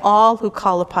breadth of all who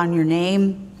call upon your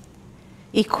name.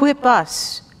 Equip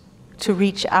us to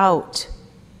reach out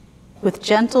with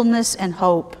gentleness and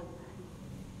hope,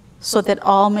 so that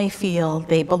all may feel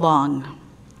they belong.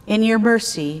 In your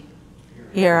mercy,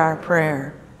 hear our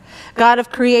prayer. God of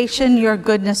creation, your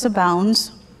goodness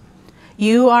abounds.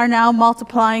 You are now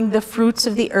multiplying the fruits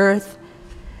of the earth,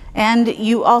 and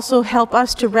you also help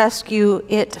us to rescue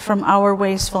it from our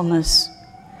wastefulness.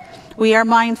 We are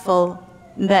mindful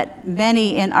that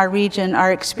many in our region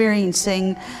are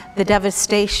experiencing the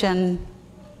devastation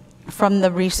from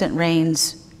the recent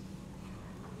rains.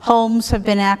 Homes have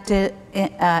been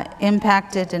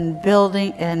impacted, and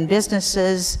building and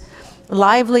businesses,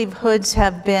 livelihoods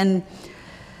have been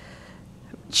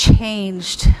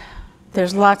changed.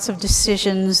 There's lots of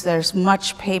decisions, there's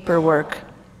much paperwork.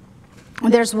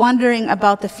 There's wondering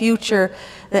about the future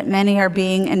that many are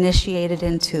being initiated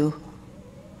into.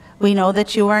 We know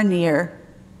that you are near,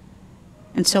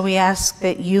 and so we ask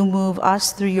that you move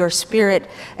us through your Spirit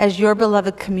as your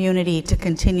beloved community to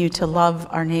continue to love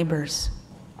our neighbors.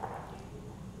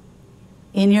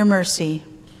 In your mercy,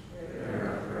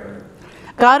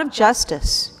 God of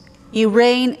justice, you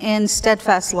reign in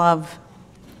steadfast love.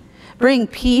 Bring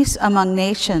peace among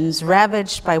nations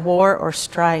ravaged by war or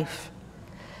strife.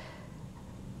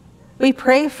 We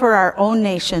pray for our own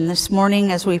nation this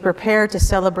morning as we prepare to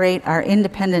celebrate our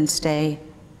Independence Day.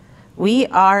 We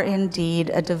are indeed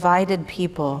a divided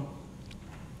people,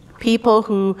 people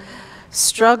who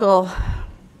struggle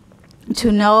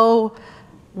to know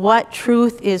what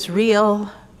truth is real,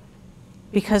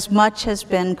 because much has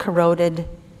been corroded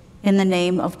in the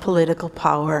name of political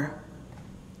power.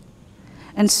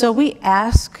 And so we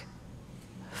ask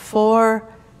for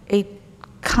a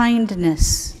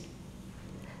kindness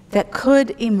that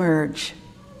could emerge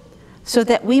so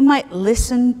that we might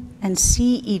listen and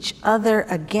see each other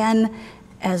again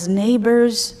as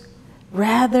neighbors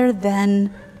rather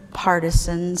than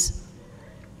partisans.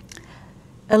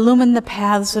 Illumine the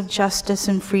paths of justice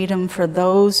and freedom for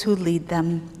those who lead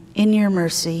them in your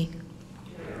mercy.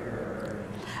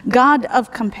 God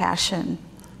of compassion,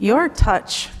 your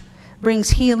touch brings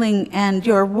healing, and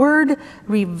your word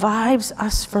revives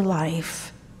us for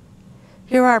life.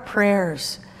 Hear our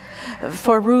prayers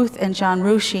for Ruth and John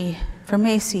Rushi, for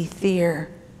Macy Thier,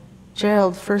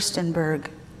 Gerald Furstenberg,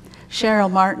 Cheryl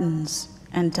Martins,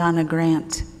 and Donna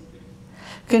Grant.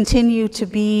 Continue to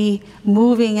be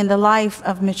moving in the life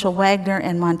of Mitchell Wagner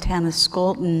and Montana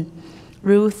Skolton,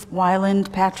 Ruth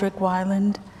Weiland, Patrick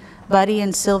Weiland, Buddy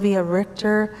and Sylvia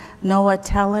Richter, Noah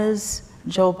Tellez,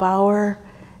 Joe Bauer,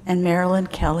 and Marilyn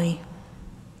Kelly.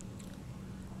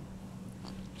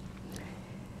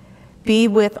 Be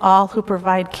with all who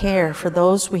provide care for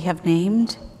those we have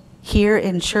named here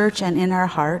in church and in our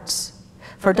hearts,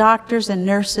 for doctors and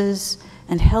nurses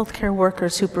and healthcare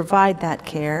workers who provide that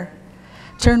care.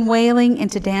 Turn wailing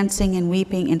into dancing and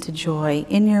weeping into joy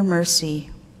in your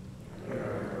mercy.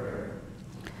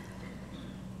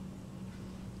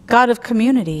 God of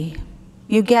community,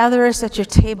 You gather us at your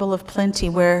table of plenty.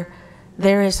 Where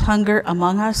there is hunger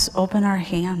among us, open our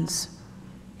hands.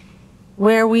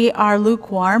 Where we are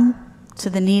lukewarm to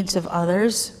the needs of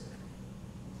others,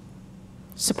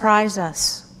 surprise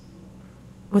us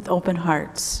with open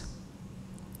hearts.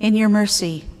 In your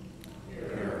mercy,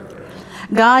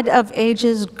 God of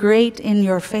ages, great in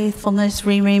your faithfulness,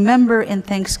 we remember in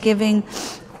thanksgiving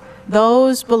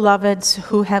those beloveds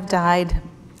who have died.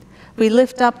 We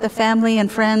lift up the family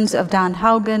and friends of Don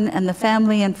Haugen and the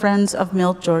family and friends of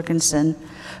Milt Jorgensen,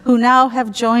 who now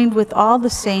have joined with all the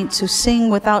saints who sing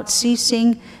without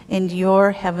ceasing in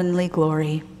your heavenly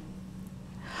glory.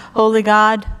 Holy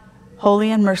God,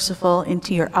 holy and merciful,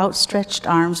 into your outstretched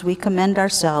arms we commend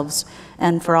ourselves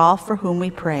and for all for whom we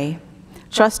pray,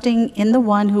 trusting in the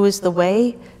one who is the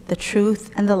way, the truth,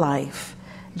 and the life,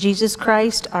 Jesus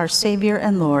Christ, our Savior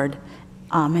and Lord.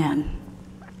 Amen.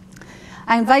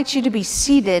 I invite you to be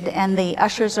seated, and the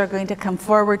ushers are going to come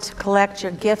forward to collect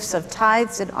your gifts of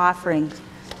tithes and offerings.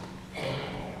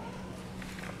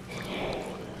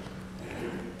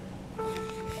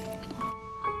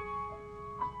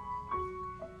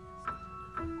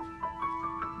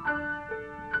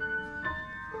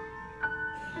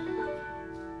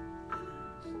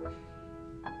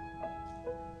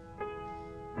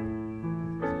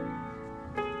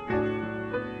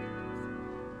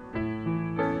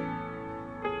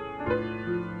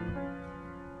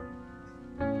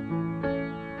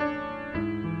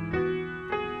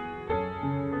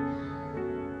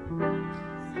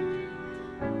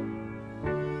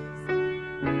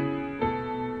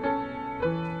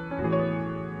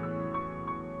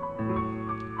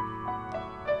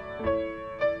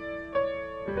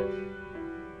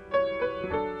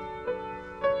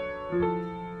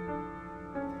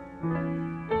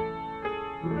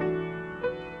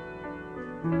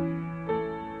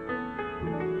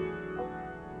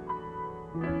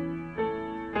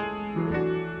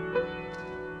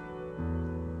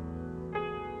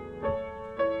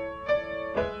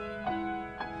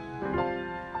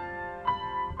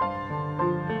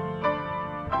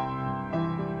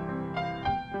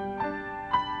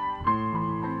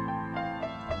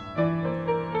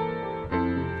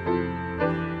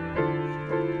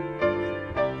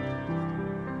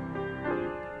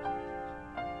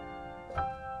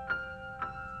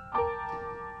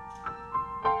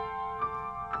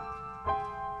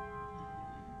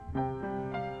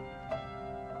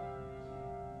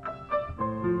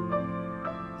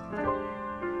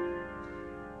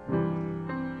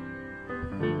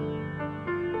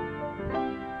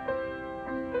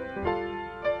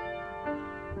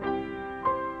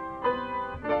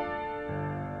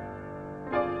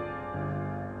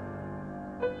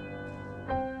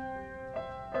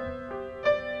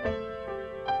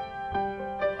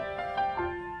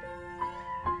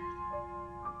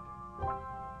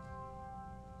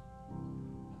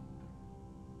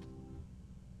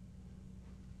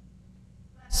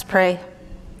 Let's pray.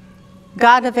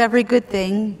 God of every good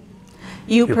thing,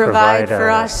 you provide for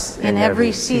us in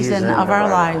every season of our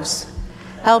lives.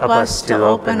 Help us to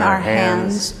open our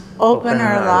hands, open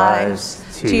our lives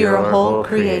to your whole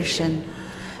creation,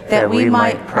 that we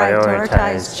might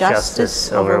prioritize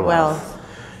justice over wealth,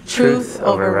 truth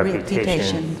over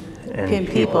reputation, and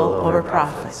people over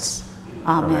profits.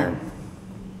 Amen.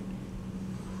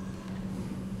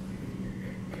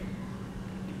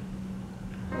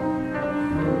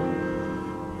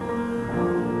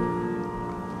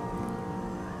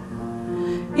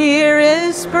 Here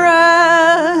is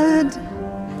bread,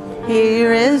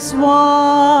 here is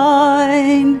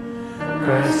wine.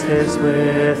 Christ is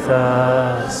with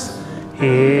us, he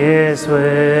is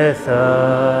with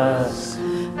us.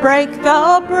 Break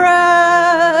the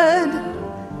bread,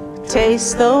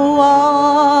 taste the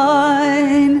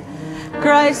wine.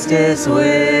 Christ is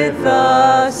with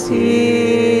us here.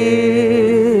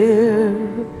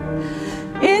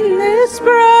 In this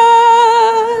bread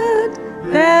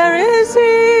there is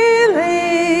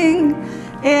healing,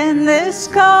 in this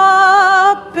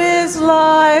cup is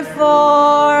life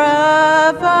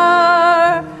forever.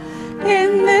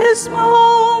 In this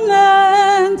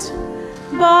moment,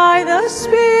 by the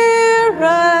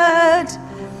Spirit,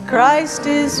 Christ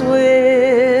is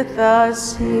with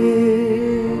us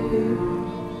here.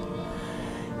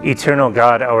 Eternal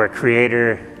God, our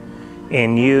Creator,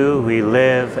 in you we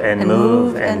live and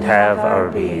move and have our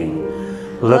being.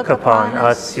 Look upon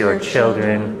us, your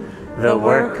children, the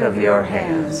work of your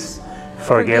hands.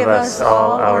 Forgive us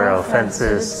all our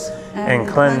offenses, and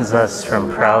cleanse us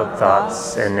from proud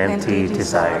thoughts and empty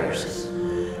desires.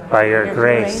 By your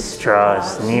grace, draw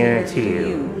us near to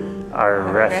you, our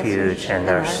refuge and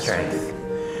our strength.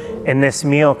 In this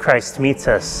meal, Christ meets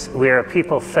us. We are a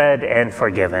people fed and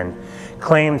forgiven,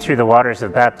 claimed through the waters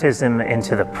of baptism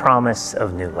into the promise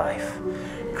of new life.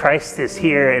 Christ is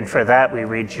here, and for that we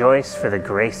rejoice for the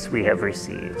grace we have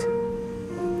received.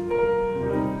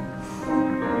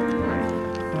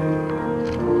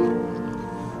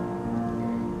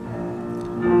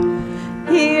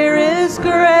 Here is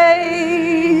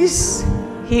grace,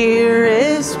 here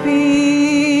is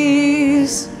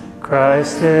peace.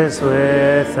 Christ is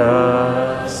with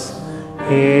us,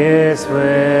 He is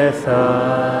with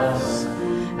us.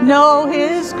 Know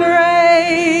His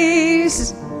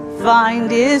grace,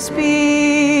 find His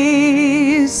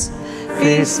peace.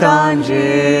 Feast on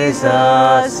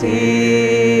Jesus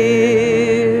here.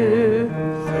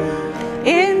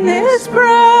 In this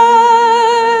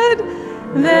bread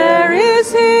there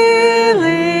is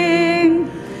healing.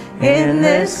 In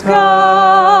this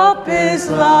cup is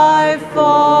life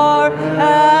forever.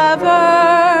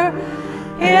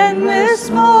 In this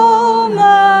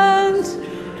moment,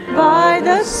 by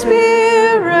the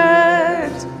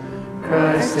Spirit,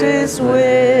 Christ is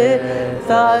with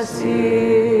us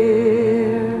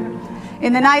here.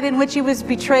 In the night in which He was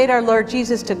betrayed, our Lord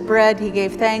Jesus took bread, He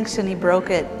gave thanks, and He broke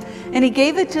it. And He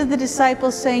gave it to the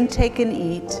disciples, saying, "Take and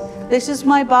eat. This is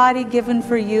my body given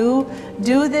for you.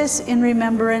 Do this in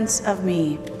remembrance of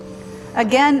me."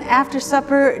 Again, after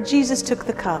supper, Jesus took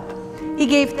the cup. He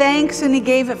gave thanks, and He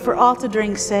gave it for all to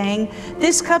drink, saying,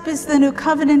 "This cup is the new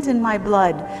covenant in my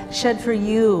blood, shed for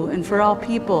you and for all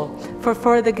people,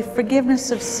 for the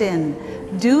forgiveness of sin.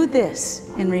 Do this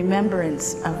in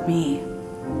remembrance of me."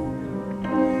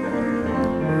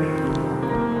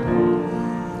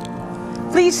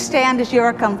 Please stand as you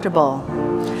are comfortable.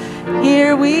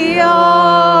 Here we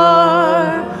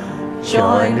are,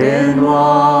 joined in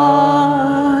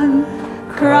one.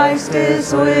 Christ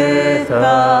is with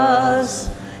us,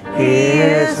 He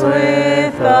is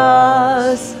with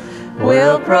us.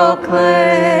 We'll proclaim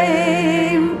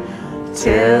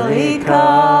till He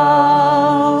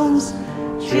comes,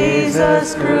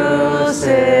 Jesus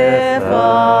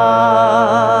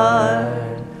crucified.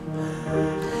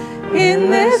 In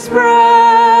this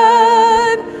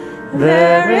bread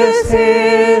there is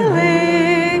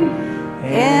healing.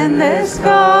 In this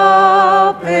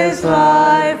cup is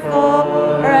life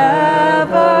forever.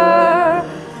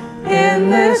 In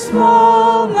this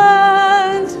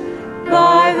moment,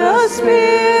 by the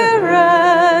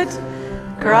Spirit,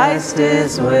 Christ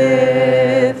is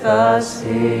with us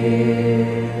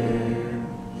here.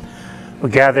 We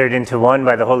gathered into one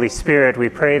by the Holy Spirit, we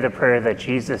pray the prayer that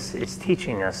Jesus is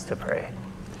teaching us to pray.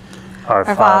 Our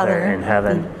Father in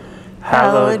heaven,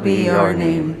 hallowed be your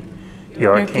name.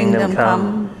 Your kingdom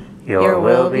come, your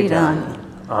will be done,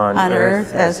 on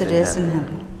earth as it is in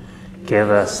heaven. Give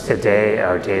us today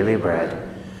our daily bread.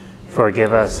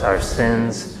 Forgive us our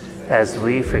sins as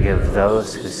we forgive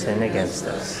those who sin against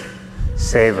us.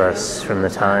 Save us from the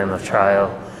time of trial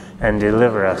and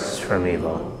deliver us from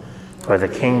evil. For the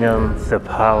kingdom, the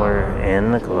power,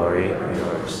 and the glory are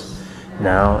yours,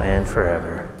 now and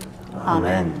forever.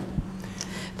 Amen.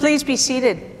 Please be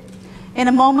seated. In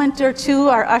a moment or two,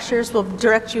 our ushers will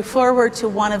direct you forward to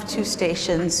one of two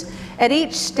stations. At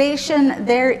each station,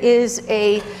 there is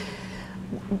a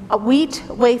wheat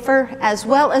wafer as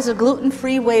well as a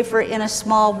gluten-free wafer in a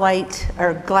small white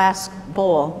or glass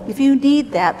bowl. If you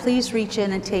need that, please reach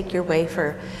in and take your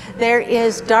wafer. There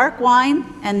is dark wine,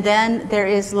 and then there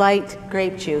is light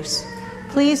grape juice.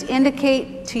 Please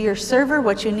indicate to your server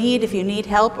what you need if you need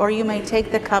help, or you may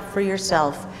take the cup for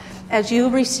yourself as you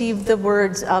receive the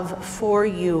words of "for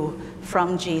you"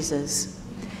 from Jesus.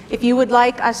 If you would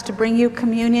like us to bring you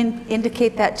communion,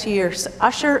 indicate that to your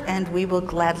usher, and we will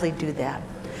gladly do that.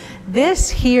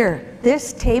 This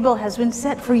table has been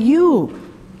set for you.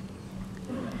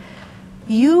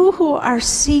 You who are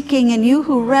seeking, and you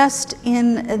who rest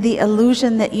in the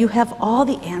illusion that you have all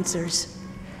the answers.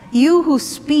 You who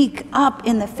speak up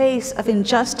in the face of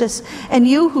injustice, and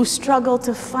you who struggle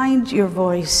to find your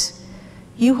voice.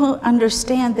 You who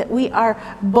understand that we are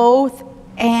both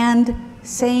and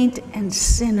saint and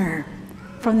sinner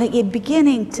from the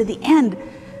beginning to the end.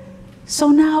 So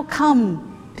now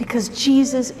come, because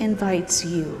Jesus invites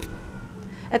you.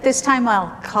 At this time,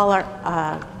 I'll call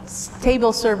our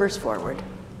table servers forward.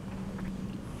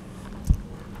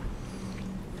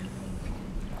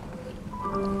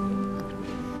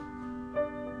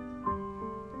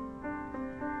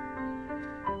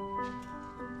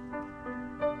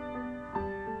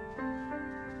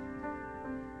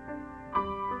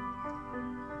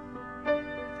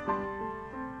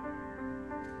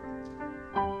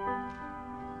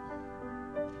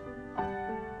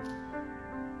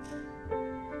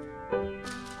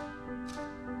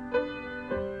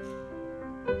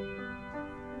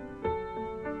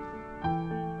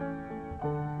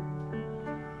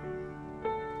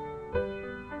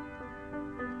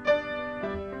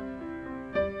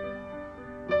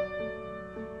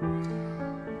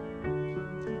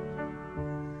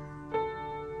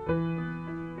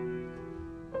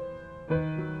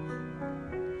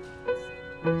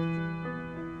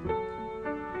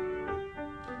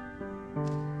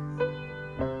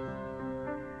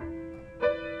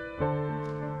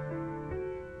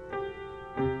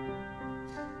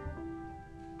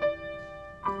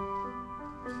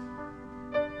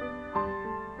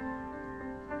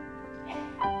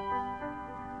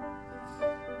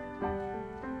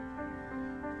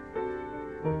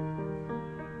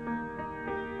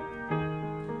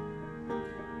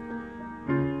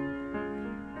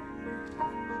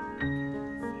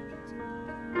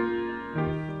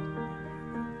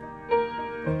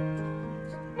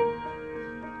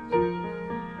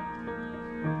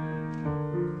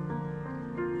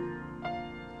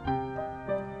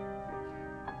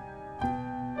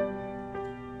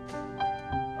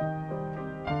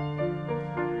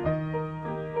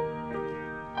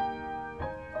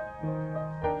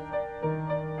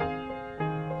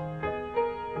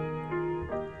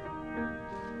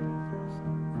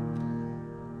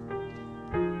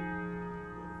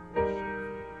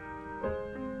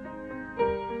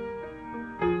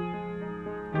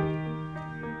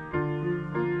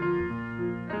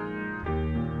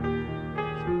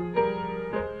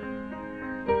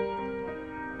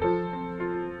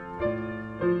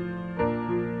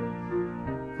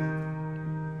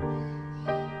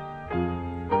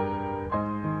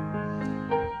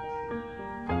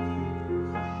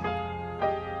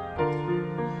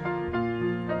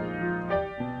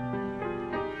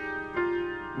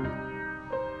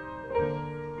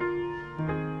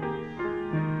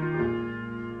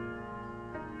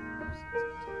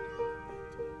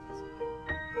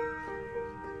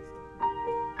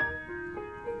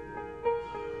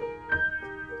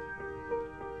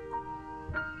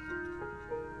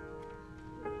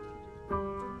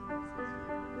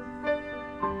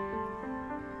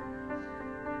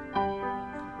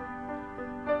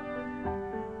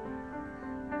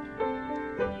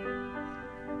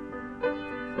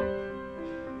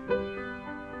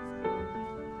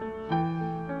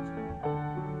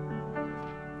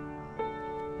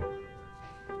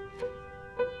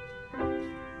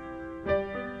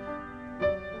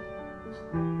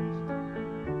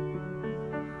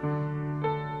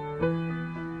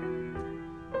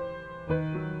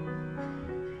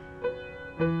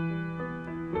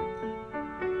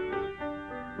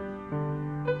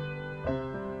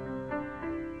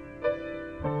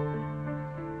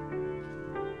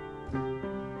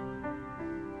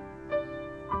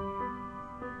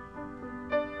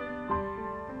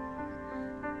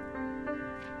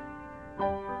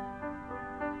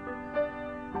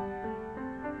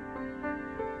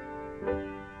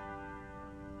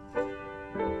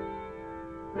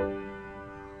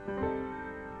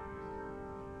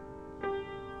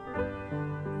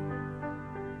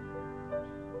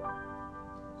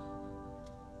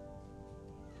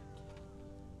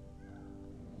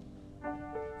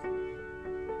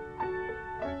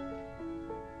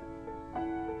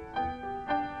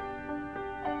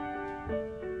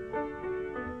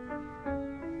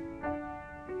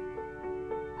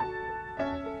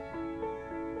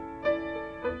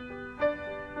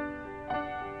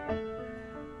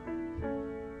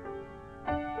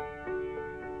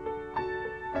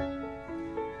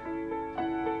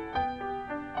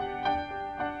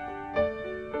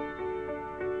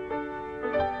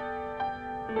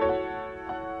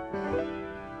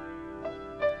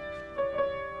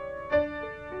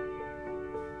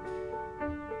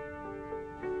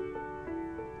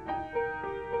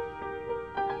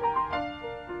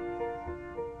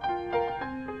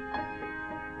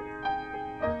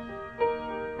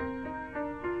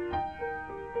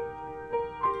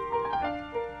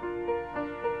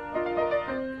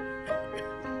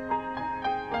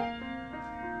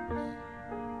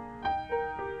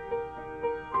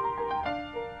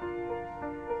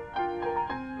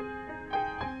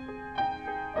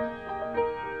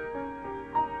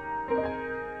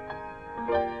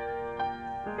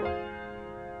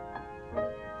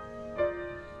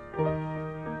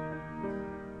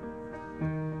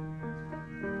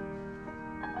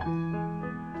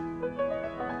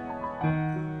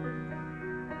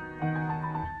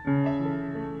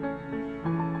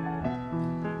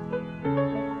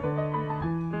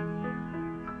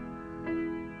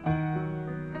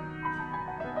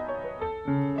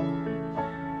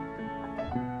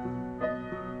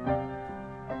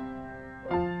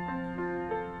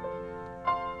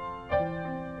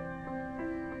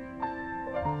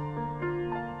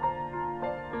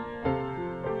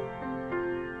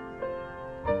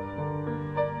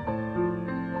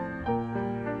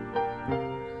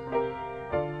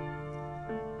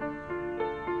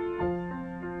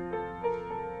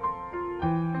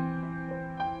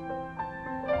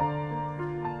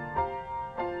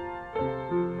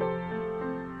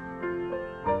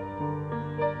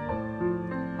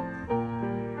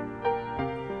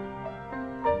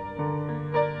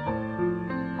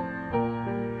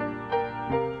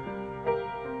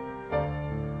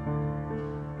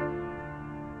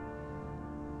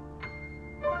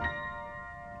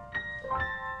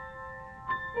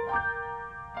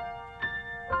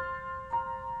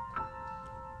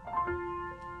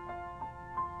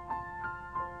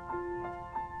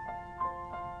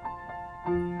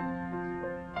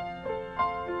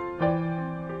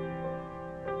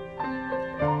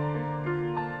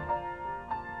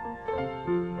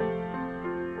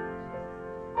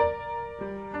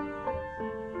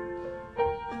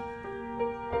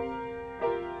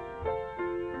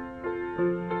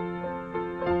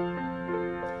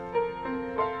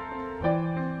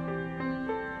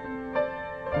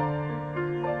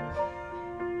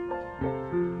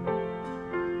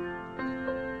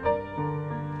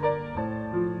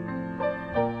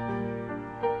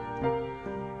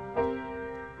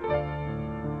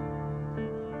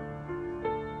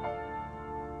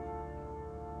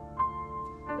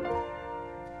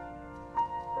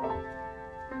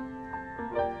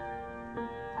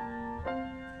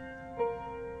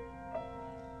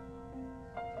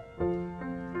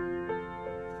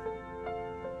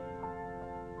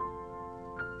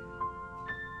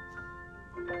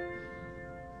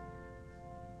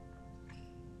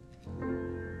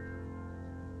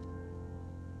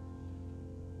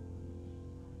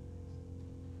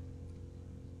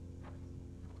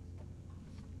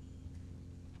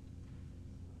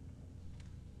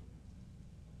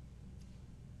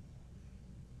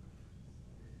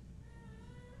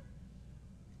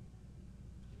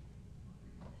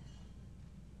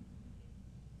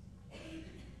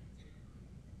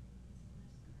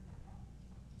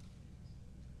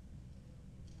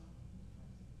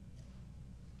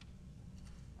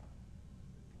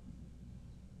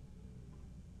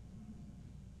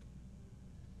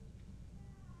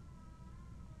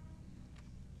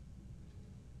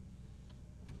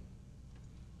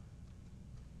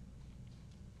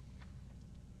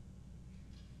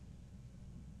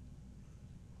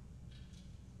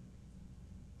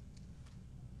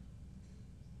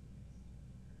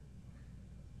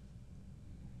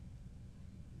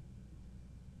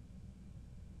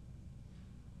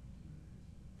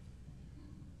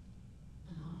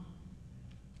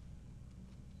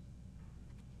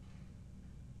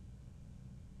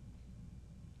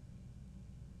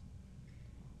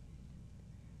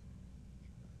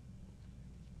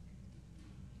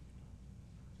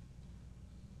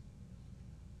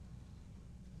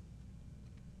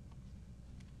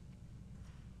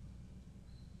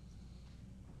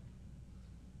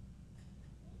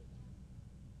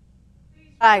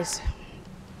 Rise.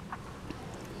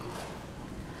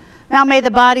 Now may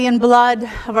the body and blood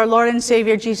of our Lord and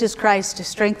Savior Jesus Christ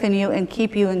strengthen you and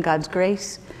keep you in God's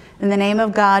grace. In the name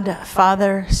of God,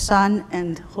 Father, Son,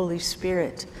 and Holy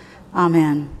Spirit.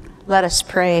 Amen. Let us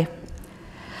pray.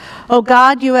 O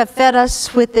God, you have fed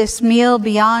us with this meal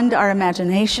beyond our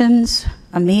imaginations,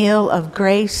 a meal of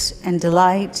grace and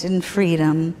delight and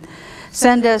freedom.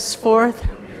 Send us forth.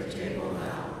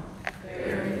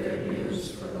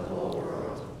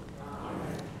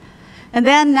 And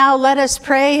then now let us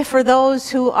pray for those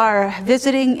who are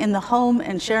visiting in the home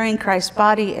and sharing Christ's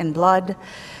body and blood.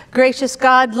 Gracious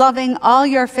God, loving all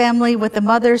your family with the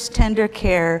mother's tender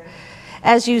care,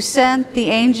 as you sent the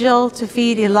angel to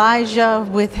feed Elijah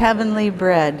with heavenly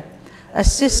bread,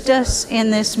 assist us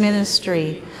in this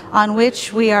ministry on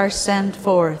which we are sent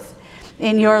forth.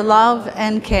 In your love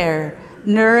and care,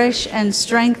 nourish and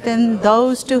strengthen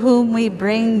those to whom we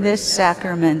bring this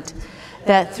sacrament,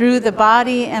 that through the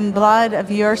body and blood of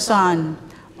your Son,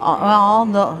 all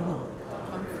know.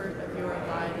 Comfort of your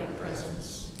abiding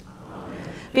presence.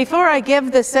 Before I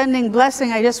give the sending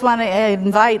blessing, I just want to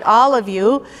invite all of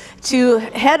you to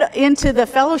head into the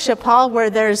fellowship hall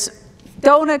where there's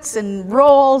donuts and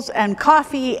rolls and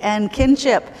coffee and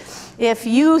kinship. If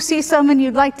you see someone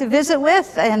you'd like to visit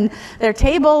with and their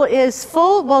table is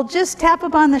full, well, just tap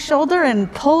them on the shoulder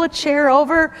and pull a chair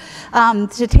over.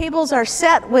 The tables are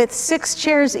set with 6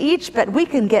 chairs each, but we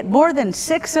can get more than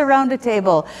 6 around a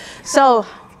table. So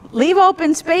leave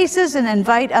open spaces and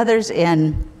invite others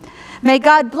in. May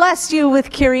God bless you with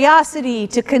curiosity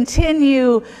to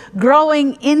continue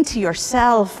growing into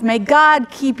yourself. May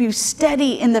God keep you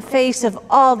steady in the face of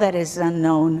all that is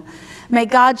unknown. May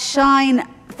God's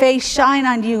face shine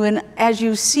on you, and as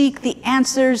you seek the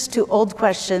answers to old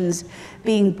questions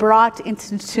being brought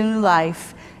into new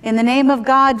life. In the name of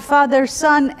God, Father,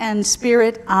 Son, and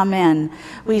Spirit, amen.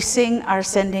 We sing our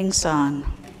sending song.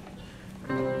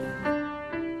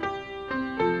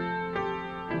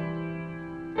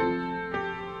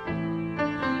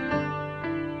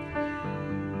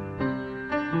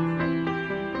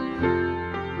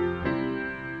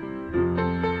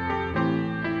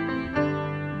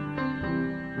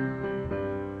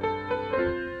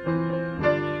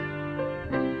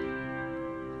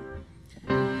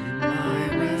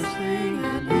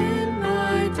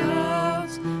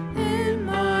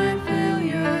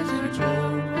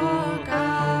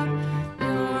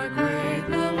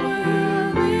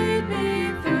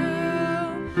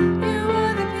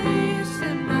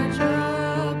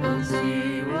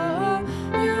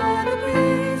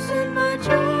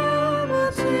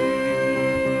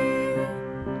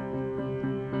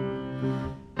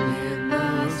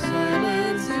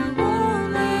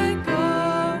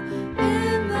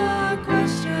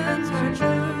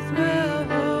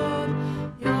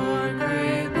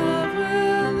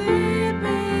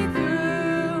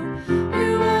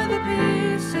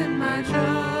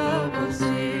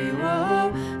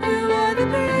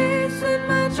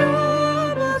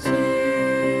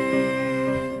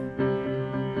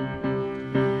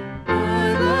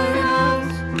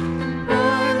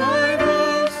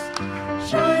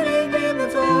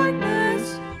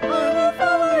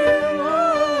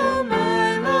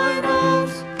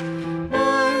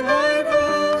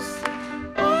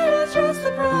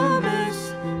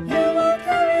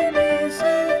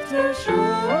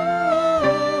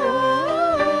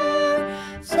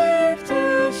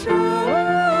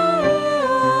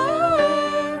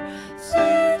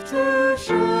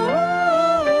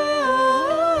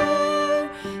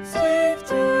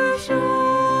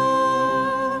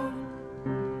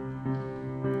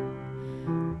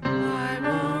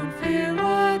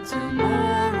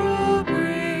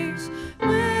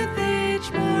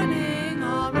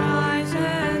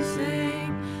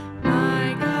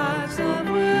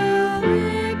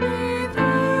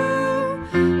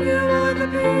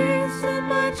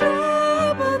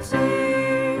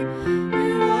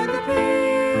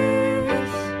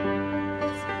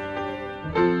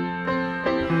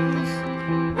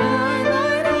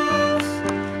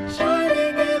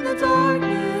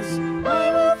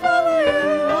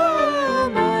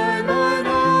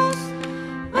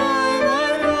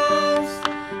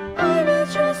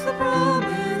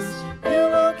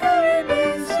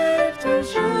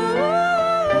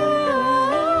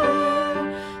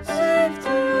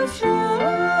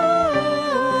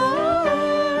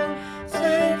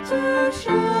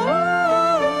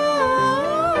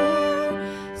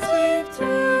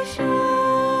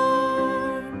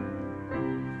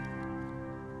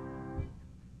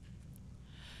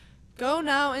 Go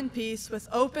now in peace with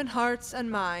open hearts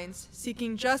and minds,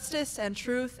 seeking justice and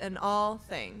truth in all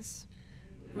things.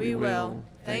 We will.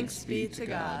 Thanks be to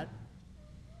God.